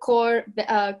one of the core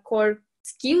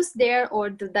skills there,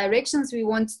 or the directions we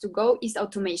want to go, is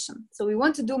automation. So we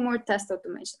want to do more test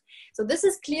automation. So this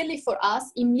is clearly for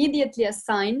us immediately a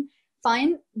sign.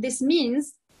 Fine, this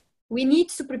means we need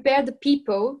to prepare the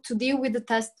people to deal with the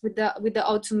test, with the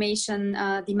automation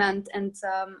demand and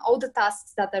all the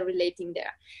tasks that are relating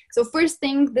there. So first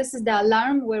thing, this is the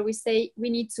alarm where we say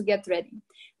we need to get ready.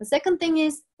 The second thing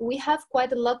is we have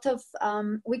quite a lot of,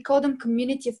 we call them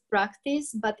community of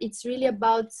practice, but it's really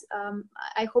about,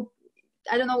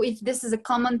 I don't know if this is a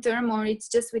common term or it's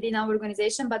just within our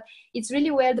organization, but it's really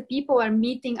where the people are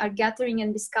meeting, are gathering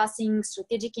and discussing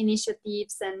strategic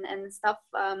initiatives and stuff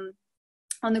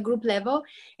on a group level.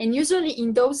 And usually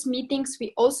in those meetings,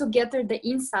 we also gather the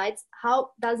insights.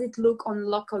 How does it look on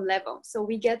local level? So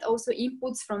we get also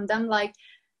inputs from them, like,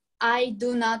 I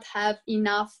do not have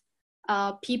enough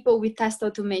people with test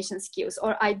automation skills,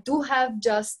 or I do have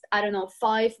just, I don't know,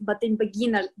 5, but in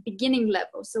beginning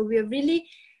level. So we are really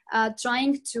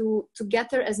trying to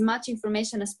gather as much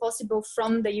information as possible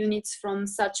from the units from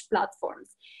such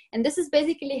platforms. And this is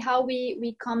basically how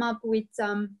we come up with,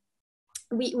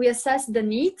 we assess the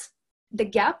need, the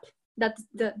gap, that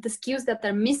the skills that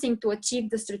are missing to achieve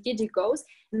the strategic goals,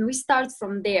 and we start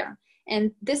from there.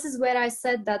 And this is where I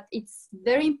said that it's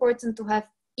very important to have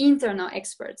internal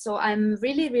experts. So I'm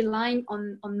really relying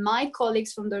on my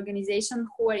colleagues from the organization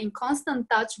who are in constant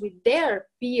touch with their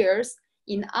peers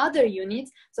in other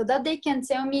units, so that they can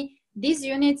tell me this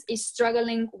unit is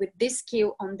struggling with this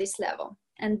skill on this level.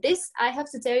 And this, I have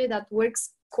to tell you, that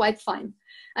works quite fine.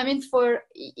 I mean,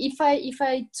 if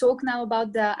I talk now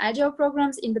about the Agile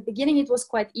programs, in the beginning it was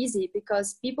quite easy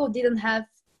because people didn't have,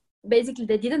 basically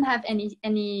they didn't have any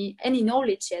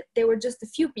knowledge yet. They were just a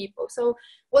few people. So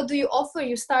what do you offer?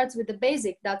 You start with the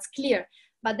basic, that's clear.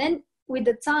 But then with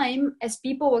the time, as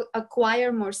people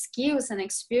acquire more skills and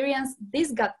experience,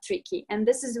 this got tricky. And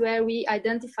this is where we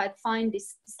identified, fine,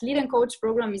 this lead and coach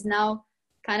program is now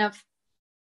kind of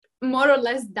more or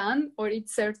less done, or it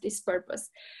served its purpose.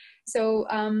 So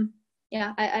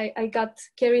yeah, I got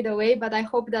carried away, but I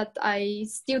hope that I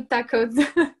still tackled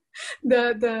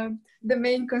the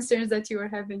main concerns that you were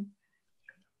having.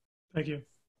 Thank you.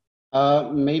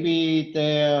 Maybe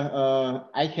there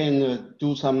I can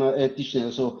do some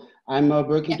additional. So I'm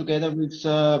working together with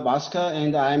Vaska,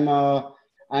 and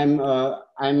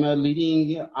I'm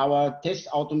leading our test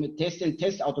and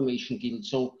test automation guild.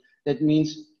 So that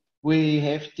means we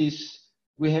have this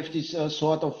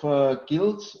sort of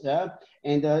guilds, yeah.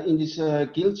 And in this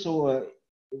guild, so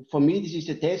for me, this is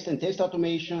the test and test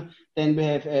automation. Then we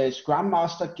have a Scrum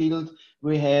Master guild,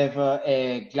 we have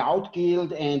a Cloud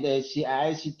guild, and a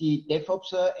CI/CD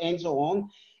DevOps, and so on.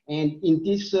 And in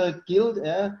this guild,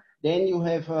 then you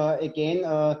have again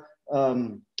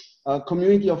a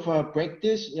community of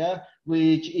practice, yeah,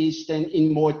 which is then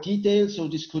in more detail. So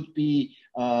this could be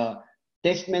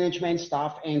test management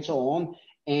stuff and so on.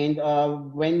 And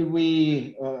when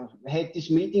we had this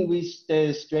meeting with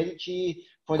the strategy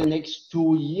for the next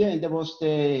 2 years, and there was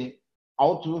the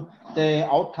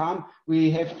outcome,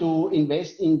 we have to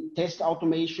invest in test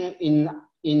automation,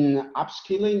 in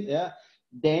upskilling. Yeah.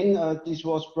 Then this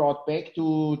was brought back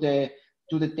to the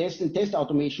test and test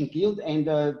automation guild, and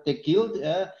the guild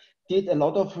did a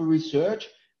lot of research.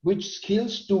 Which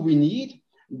skills do we need?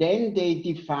 Then they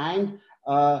defined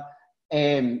a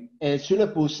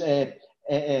syllabus, a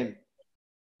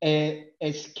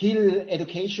skill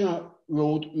education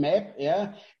roadmap,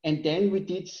 yeah, and then we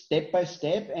did step by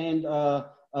step, and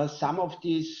some of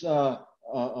these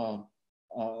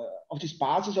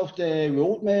parts of the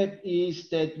roadmap is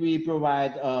that we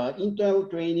provide internal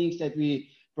trainings, that we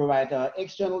provide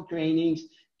external trainings,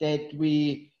 that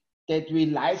we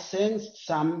license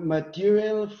some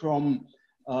material from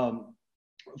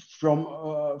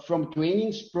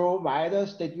trainings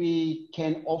providers, that we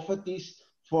can offer this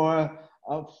for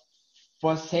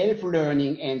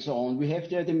self-learning and so on. We have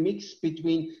there the mix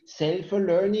between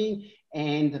self-learning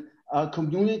and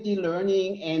community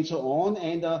learning and so on,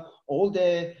 and all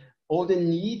the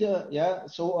need, yeah,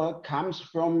 so comes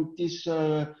from this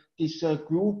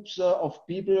groups of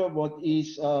people. What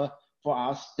is for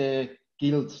us the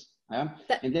guilds, yeah?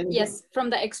 And then yes, from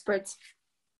the experts.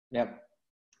 Yeah.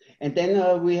 And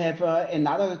then we have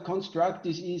another construct.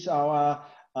 This is our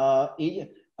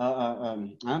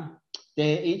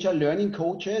the HR learning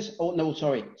coaches. Oh no,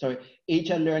 sorry,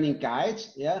 HR learning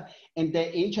guides. Yeah, and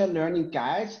the HR learning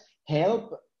guides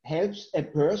helps a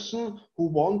person who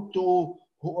want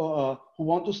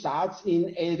to start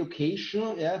in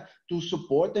education. Yeah, to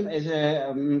support them as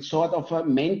a sort of a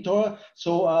mentor.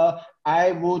 So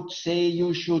I would say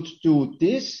you should do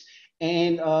this.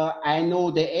 And I know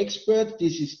the expert,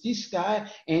 this is this guy,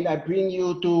 and I bring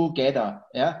you together.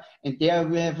 Yeah, and there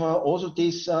we have also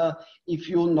this, if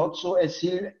you're not so a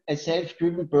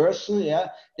self-driven person, yeah,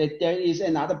 that there is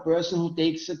another person who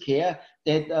takes care,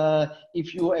 that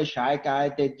if you're a shy guy,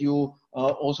 that you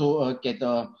also get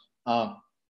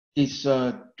this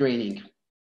training.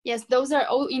 Yes, those are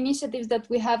all initiatives that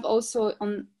we have also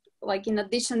on, like, in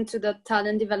addition to the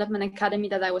Talent Development Academy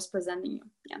that I was presenting you.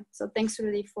 Yeah, so thanks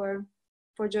really for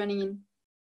joining in.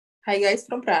 Hi guys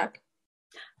from Prague.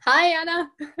 Hi Anna.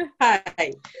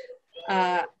 Hi.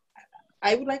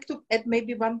 I would like to add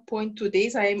maybe one point to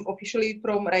this. I am officially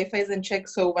from Raiffeisen Czech,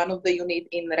 so one of the unit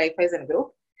in Raiffeisen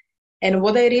Group. And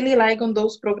what I really like on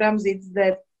those programs is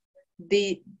that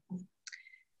the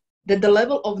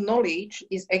level of knowledge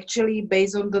is actually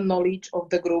based on the knowledge of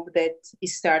the group that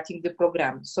is starting the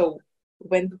program. So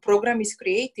when the program is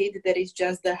created, there is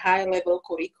just the high level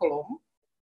curriculum,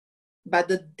 but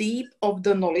the deep of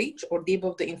the knowledge or deep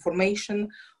of the information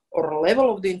or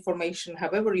level of the information,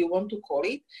 however you want to call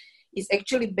it, is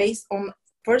actually based on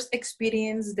first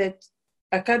experience that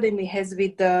Academy has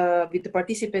with the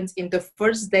participants in the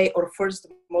first day or first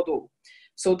module.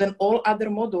 So then all other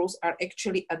modules are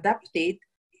actually adapted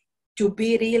to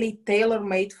be really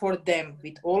tailor-made for them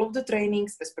with all of the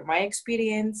trainings. As per my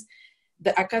experience,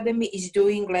 the Academy is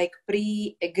doing like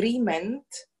pre-agreement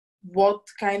what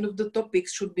kind of the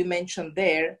topics should be mentioned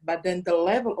there, but then the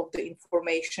level of the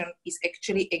information is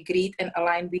actually agreed and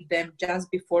aligned with them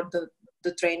just before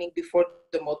the training, before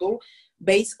the module,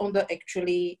 based on the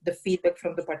feedback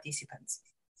from the participants.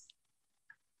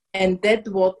 And that's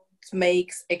what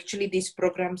makes actually these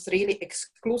programs really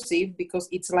exclusive, because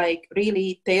it's like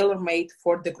really tailor-made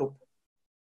for the group.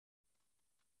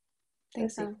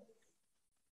 Thanks, Anna.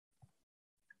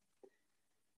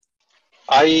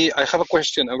 I have a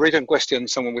question, a written question,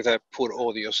 someone with a poor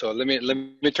audio. So let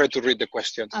me try to read the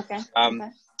question. Okay.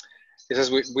 It says,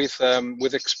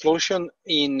 with explosion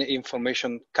in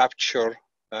information capture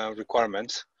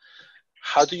requirements,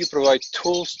 how do you provide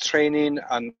tools, training,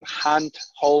 and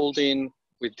hand-holding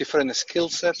with different skill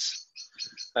sets,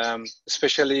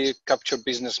 especially capture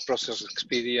business process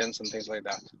experience and things like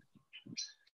that?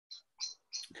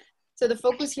 So the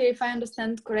focus here, if I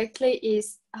understand correctly,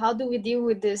 is how do we deal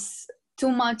with this too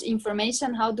much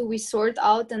information? How do we sort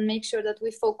out and make sure that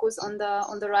we focus on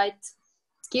the right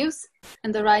skills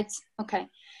and the right, okay.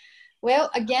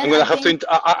 Well, again, I'm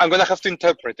gonna have to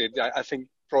interpret it. I think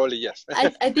probably yes.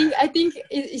 I think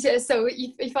so.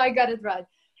 If I got it right,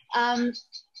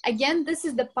 again, this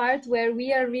is the part where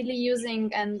we are really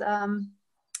using, and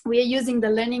we are using the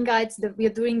learning guides. We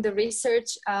are doing the research.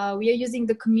 We are using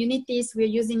the communities. We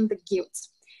are using the guilds.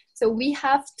 So we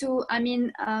have to. I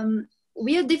mean,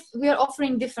 we are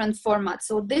offering different formats.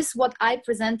 So this, what I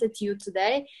presented to you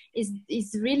today, is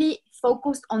really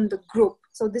focused on the group.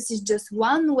 So this is just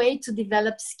one way to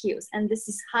develop skills, and this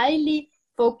is highly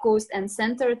focused and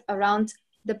centered around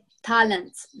the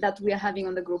talent that we are having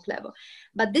on the group level.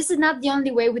 But this is not the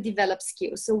only way we develop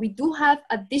skills. So we do have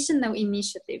additional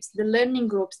initiatives, the learning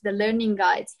groups, the learning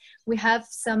guides. We have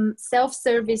some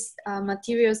self-service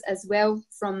materials as well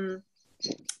from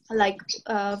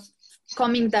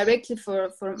coming directly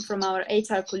from our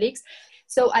HR colleagues.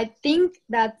 So I think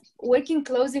that working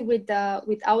closely with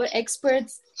our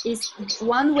experts is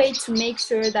one way to make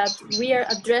sure that we are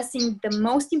addressing the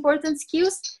most important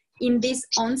skills in this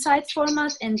on-site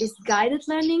format and this guided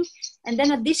learning, and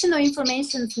then additional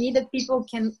information needed people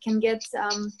can get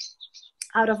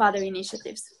out of other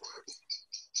initiatives.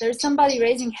 There's somebody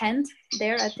raising hand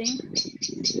there, I think.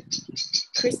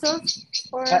 Christoph?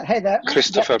 Or hey there.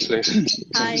 Christopher, please.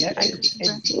 Hi. Yeah,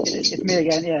 it's me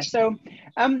again, yeah. So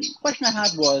question I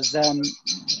had was,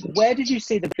 where did you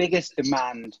see the biggest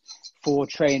demand for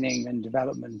training and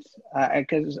development?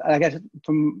 Because I guess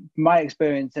from my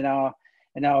experience in our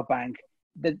bank,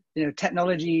 the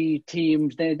technology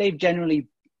teams, they've generally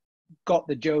got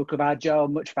the joke of Agile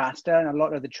much faster, and a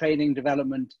lot of the training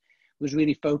development was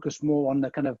really focused more on the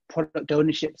kind of product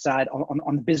ownership side,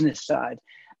 on the business side.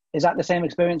 Is that the same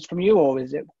experience from you, or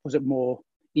was it more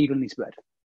evenly spread?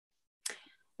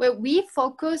 Well, we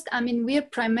are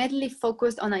primarily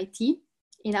focused on IT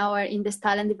in this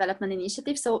talent development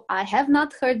initiative. So I have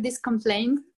not heard this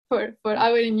complaint for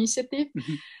our initiative.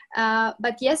 Mm-hmm.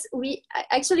 But yes, we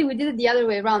did it the other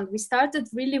way around. We started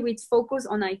really with focus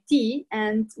on IT,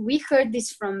 and we heard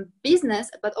this from business,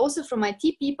 but also from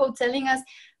IT people telling us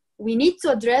we need to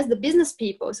address the business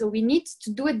people. So we need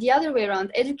to do it the other way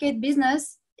around, educate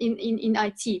business in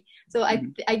IT. So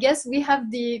I guess we have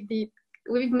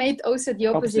we've made also the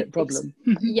opposite problem.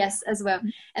 Yes, as well.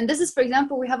 And this is, for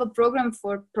example, we have a program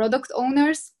for product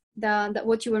owners,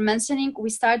 what you were mentioning. We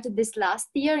started this last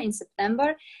year in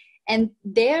September, and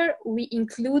there we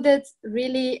included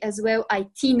really as well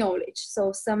IT knowledge.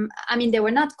 So they were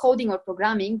not coding or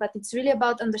programming, but it's really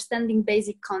about understanding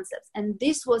basic concepts. And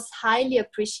this was highly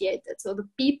appreciated. So the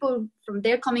people from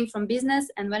there coming from business,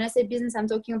 and when I say business, I'm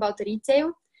talking about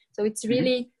retail. So it's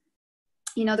really,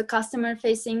 the customer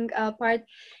facing part.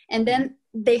 And then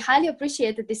they highly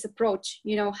appreciated this approach,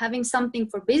 having something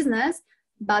for business,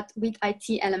 but with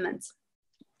IT elements.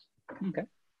 Okay.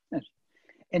 Yes.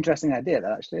 Interesting idea,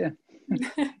 that actually, yeah.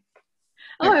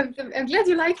 Oh, I'm glad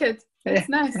you like it. It's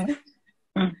nice.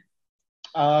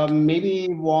 Maybe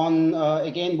one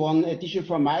addition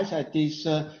from my side, these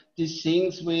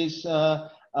things with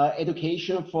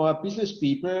education for business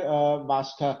people,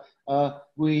 Vaska.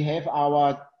 We have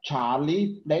our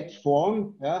Charlie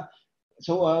platform. Yeah?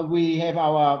 So we have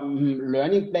our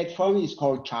learning platform. It's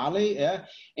called Charlie. Yeah?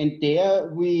 And there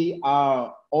we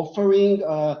are offering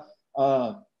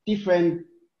different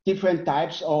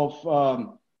types of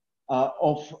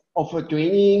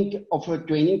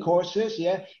training courses.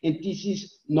 Yeah? And this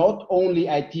is not only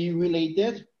IT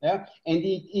related. Yeah? And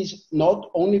it is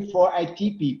not only for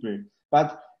IT people,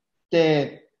 but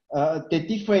the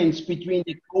difference between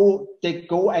the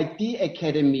Go IT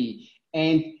Academy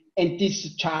and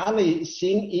this Charlie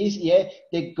thing is,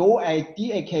 the Go IT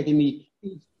Academy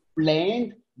is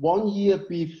planned 1 year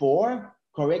before.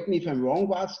 Correct me if I'm wrong,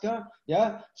 Vaska.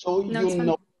 Yeah. So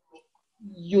no,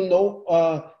 you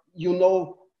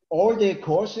know all the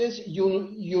courses.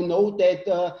 You know that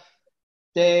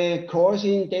the course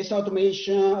in test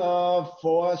automation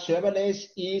for serverless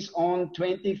is on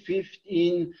 25th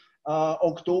in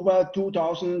October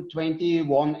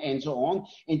 2021 and so on.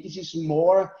 And this is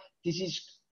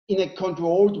in a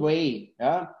controlled way.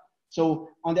 Yeah. So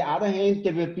on the other hand,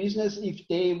 the business, if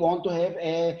they want to have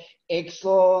a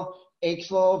Excel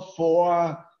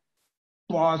for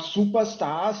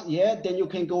superstars, then you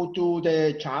can go to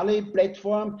the Charlie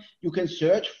platform. You can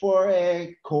search for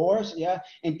a course,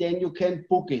 and then you can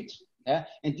book it. Yeah.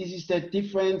 And this is the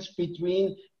difference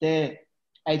between the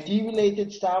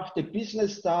IT-related stuff, the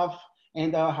business stuff,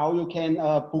 and how you can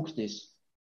book this.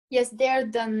 Yes, there are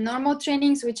the normal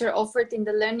trainings which are offered in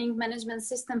the learning management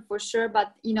system for sure.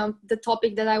 But the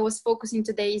topic that I was focusing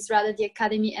today is rather the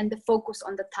academy and the focus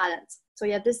on the talent. So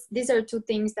these are two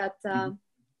things that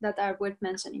that are worth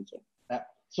mentioning here.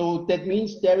 So that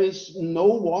means there is no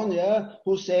one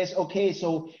who says, okay,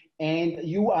 so, and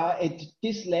you are at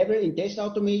this level in test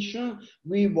automation,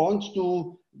 we want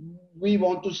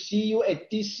to see you at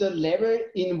this level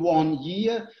in 1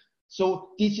 year.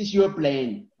 So this is your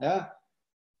plan.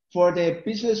 For the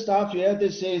business stuff, they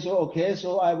say, so, okay,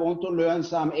 so I want to learn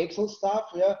some Excel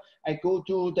stuff. I go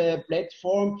to the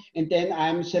platform and then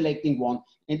I'm selecting one.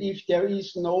 And if there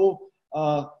is no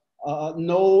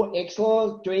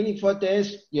Excel training for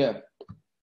this,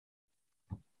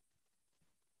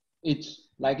 it's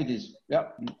like it is.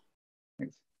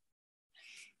 Thanks.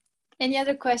 Any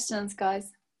other questions,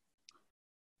 guys?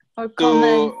 Or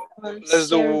comments? Let's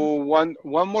do one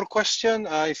more question.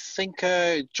 I think,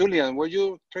 Julian, were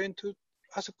you trying to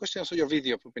ask a question? I saw your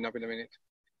video popping up in a minute.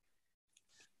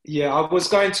 Yeah, I was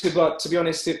going to, but to be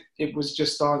honest, it was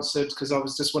just answered because I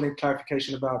was just wanting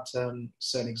clarification about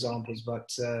certain examples, but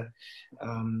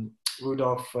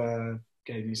Rudolph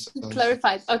gave me some.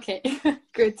 Clarified. Okay,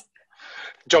 good.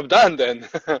 Job done then.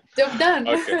 Job done.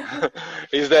 Okay.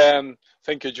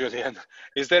 Thank you, Julian.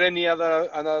 Is there any other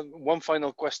one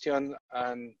final question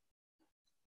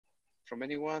from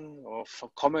anyone, or for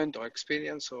comment or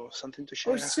experience or something to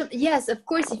share? Yes, of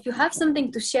course. If you have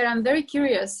something to share, I'm very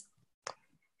curious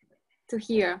to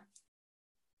hear.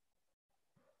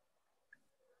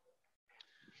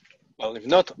 Well, if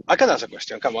not, I can ask a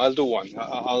question. Come on, I'll do one.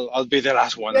 I'll be the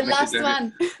last one. The last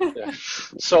one. Yeah.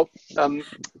 So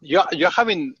you're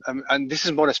having, and this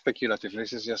is more speculative.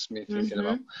 This is just me thinking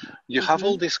about. You have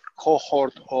all this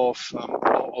cohort of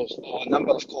a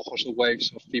number of cohorts of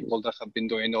waves of people that have been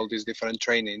doing all these different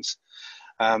trainings.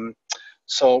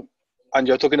 So, and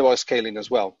you're talking about scaling as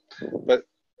well, but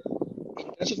in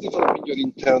terms of developing your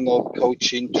internal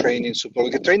coaching, training,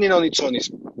 support, training on its own is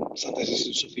sometimes is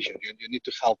insufficient. You need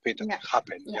to help it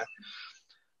happen. Yeah.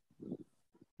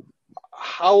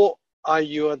 How are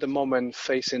you at the moment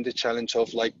facing the challenge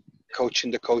of like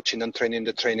coaching the coaching and training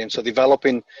the training? So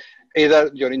developing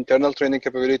either your internal training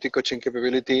capability, coaching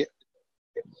capability,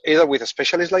 either with a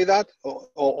specialist like that,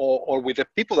 or with the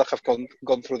people that have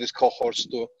gone through these cohorts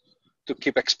to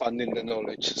keep expanding the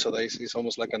knowledge. So that it's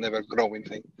almost like an ever-growing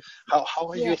thing. How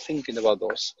are you thinking about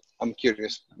those? I'm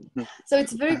curious. So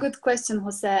it's a very good question,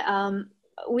 Jose.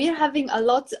 We are having a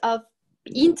lot of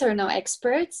internal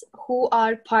experts who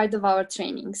are part of our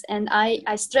trainings. And I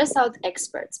stress out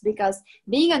experts, because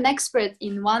being an expert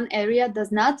in one area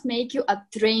does not make you a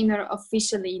trainer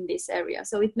officially in this area.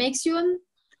 So it makes you an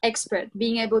expert,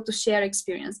 being able to share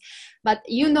experience. But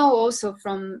you know also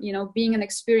from being an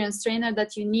experienced trainer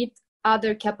that you need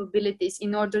other capabilities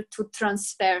in order to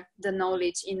transfer the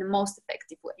knowledge in the most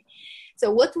effective way. So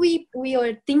what we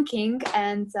are thinking,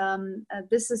 and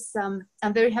this is I'm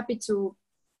very happy to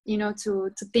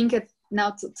think it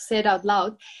now, to say it out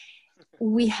loud.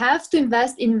 We have to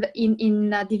invest in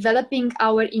developing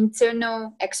our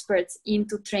internal experts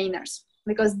into trainers,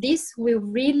 because this will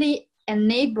really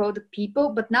enable the people,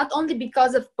 but not only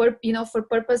because of for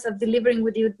purpose of delivering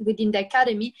within the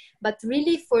academy, but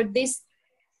really for this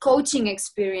coaching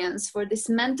experience, for this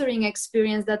mentoring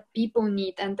experience that people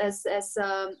need. And as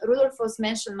Rudolf was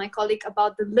mentioned, my colleague,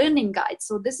 about the learning guide.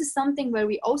 So this is something where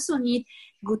we also need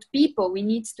good people. We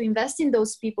need to invest in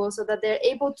those people so that they're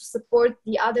able to support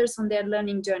the others on their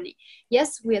learning journey.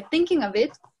 Yes, we are thinking of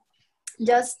it.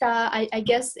 Just I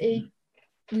guess it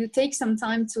will take some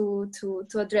time to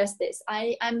address this.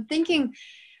 I'm thinking,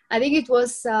 I think it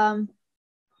was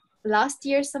last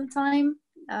year sometime,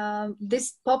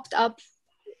 this popped up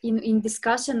in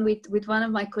discussion with one of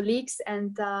my colleagues,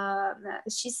 and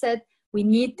she said, we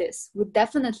need this. We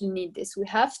definitely need this. We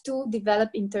have to develop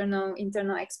internal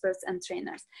experts and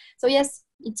trainers. So yes,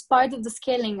 it's part of the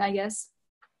scaling, I guess.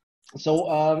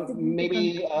 So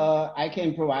maybe I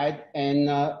can provide an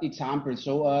example.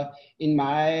 So in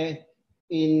my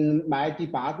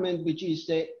department, which is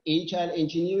the Agile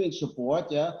Engineering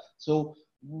Support, so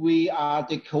we are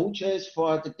the coaches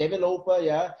for the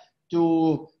developer,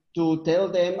 to tell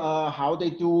them how they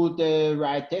do the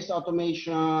right test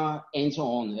automation and so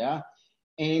on,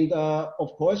 And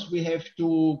of course, we have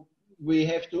to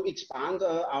expand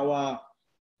our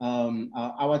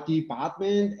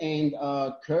department, and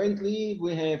currently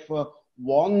we have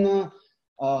one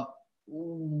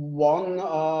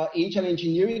Agile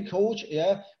engineering coach,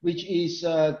 which is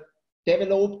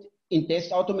developed in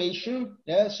test automation,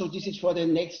 So this is for the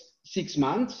next 6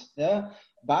 months,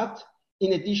 But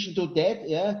in addition to that,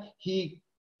 he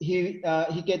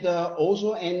get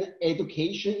also an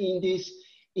education in this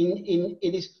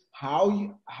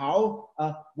how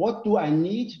what do I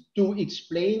need to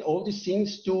explain all these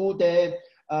things to the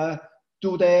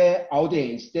to the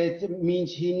audience. That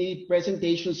means he needs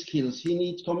presentation skills, he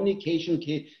needs communication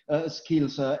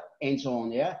skills, and so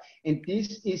on. Yeah, and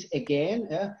this is again,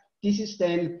 this is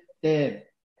then the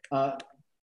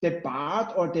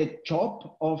part or the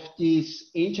job of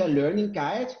this Agile learning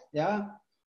guide. Yeah,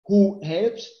 who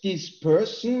helps this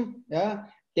person. Yeah,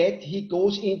 that he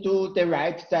goes into the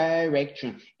right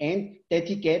direction and that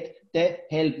he get the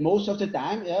help. Most of the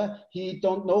time, yeah, he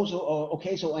don't know. So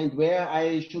okay, so and where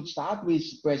I should start with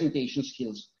presentation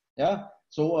skills. Yeah,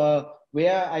 so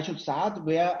where I should start,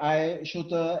 where I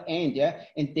should end. Yeah,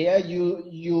 and there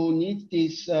you need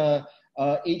this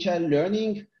Agile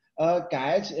learning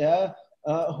guides. Yeah,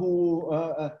 who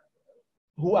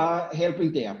are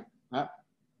helping there.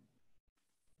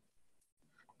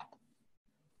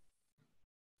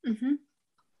 Mm-hmm.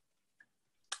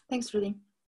 Thanks, Rudy.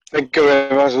 Thank you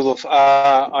very much, Rudolf.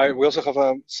 We also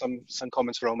have some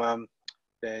comments from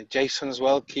Jason as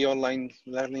well. Key online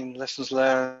learning, lessons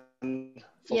learned,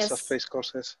 full yes. self-paced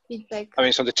courses. Feedback. I mean,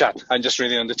 it's on the chat. I'm just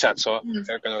reading on the chat, so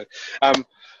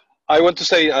I want to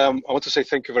say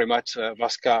thank you very much,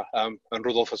 Vaska and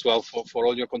Rudolf as well for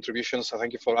all your contributions.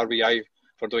 Thank you for RBI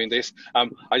for doing this.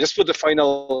 I just put the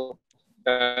final.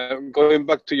 Going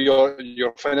back to your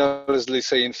finally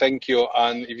saying thank you,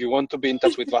 and if you want to be in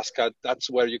touch with Vaska, that's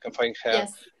where you can find her.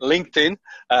 Yes. LinkedIn.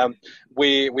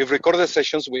 We've recorded the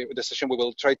sessions. We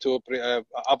will try to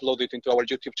upload it into our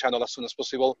YouTube channel as soon as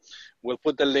possible. We'll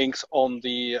put the links on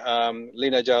the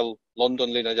Lean Agile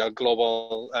London Lean Agile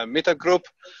Global Meetup group.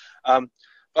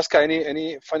 Vaska,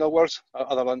 any final words?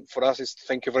 Other than for us is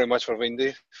thank you very much for doing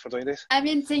this. I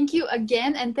mean, thank you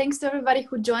again, and thanks to everybody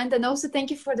who joined, and also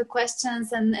thank you for the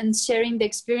questions and sharing the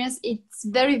experience. It's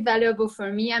very valuable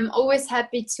for me. I'm always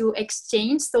happy to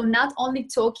exchange, so not only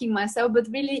talking myself, but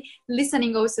really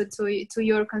listening also to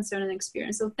your concern and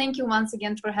experience. So thank you once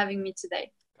again for having me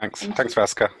today. Thanks,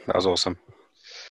 Vaska. That was awesome.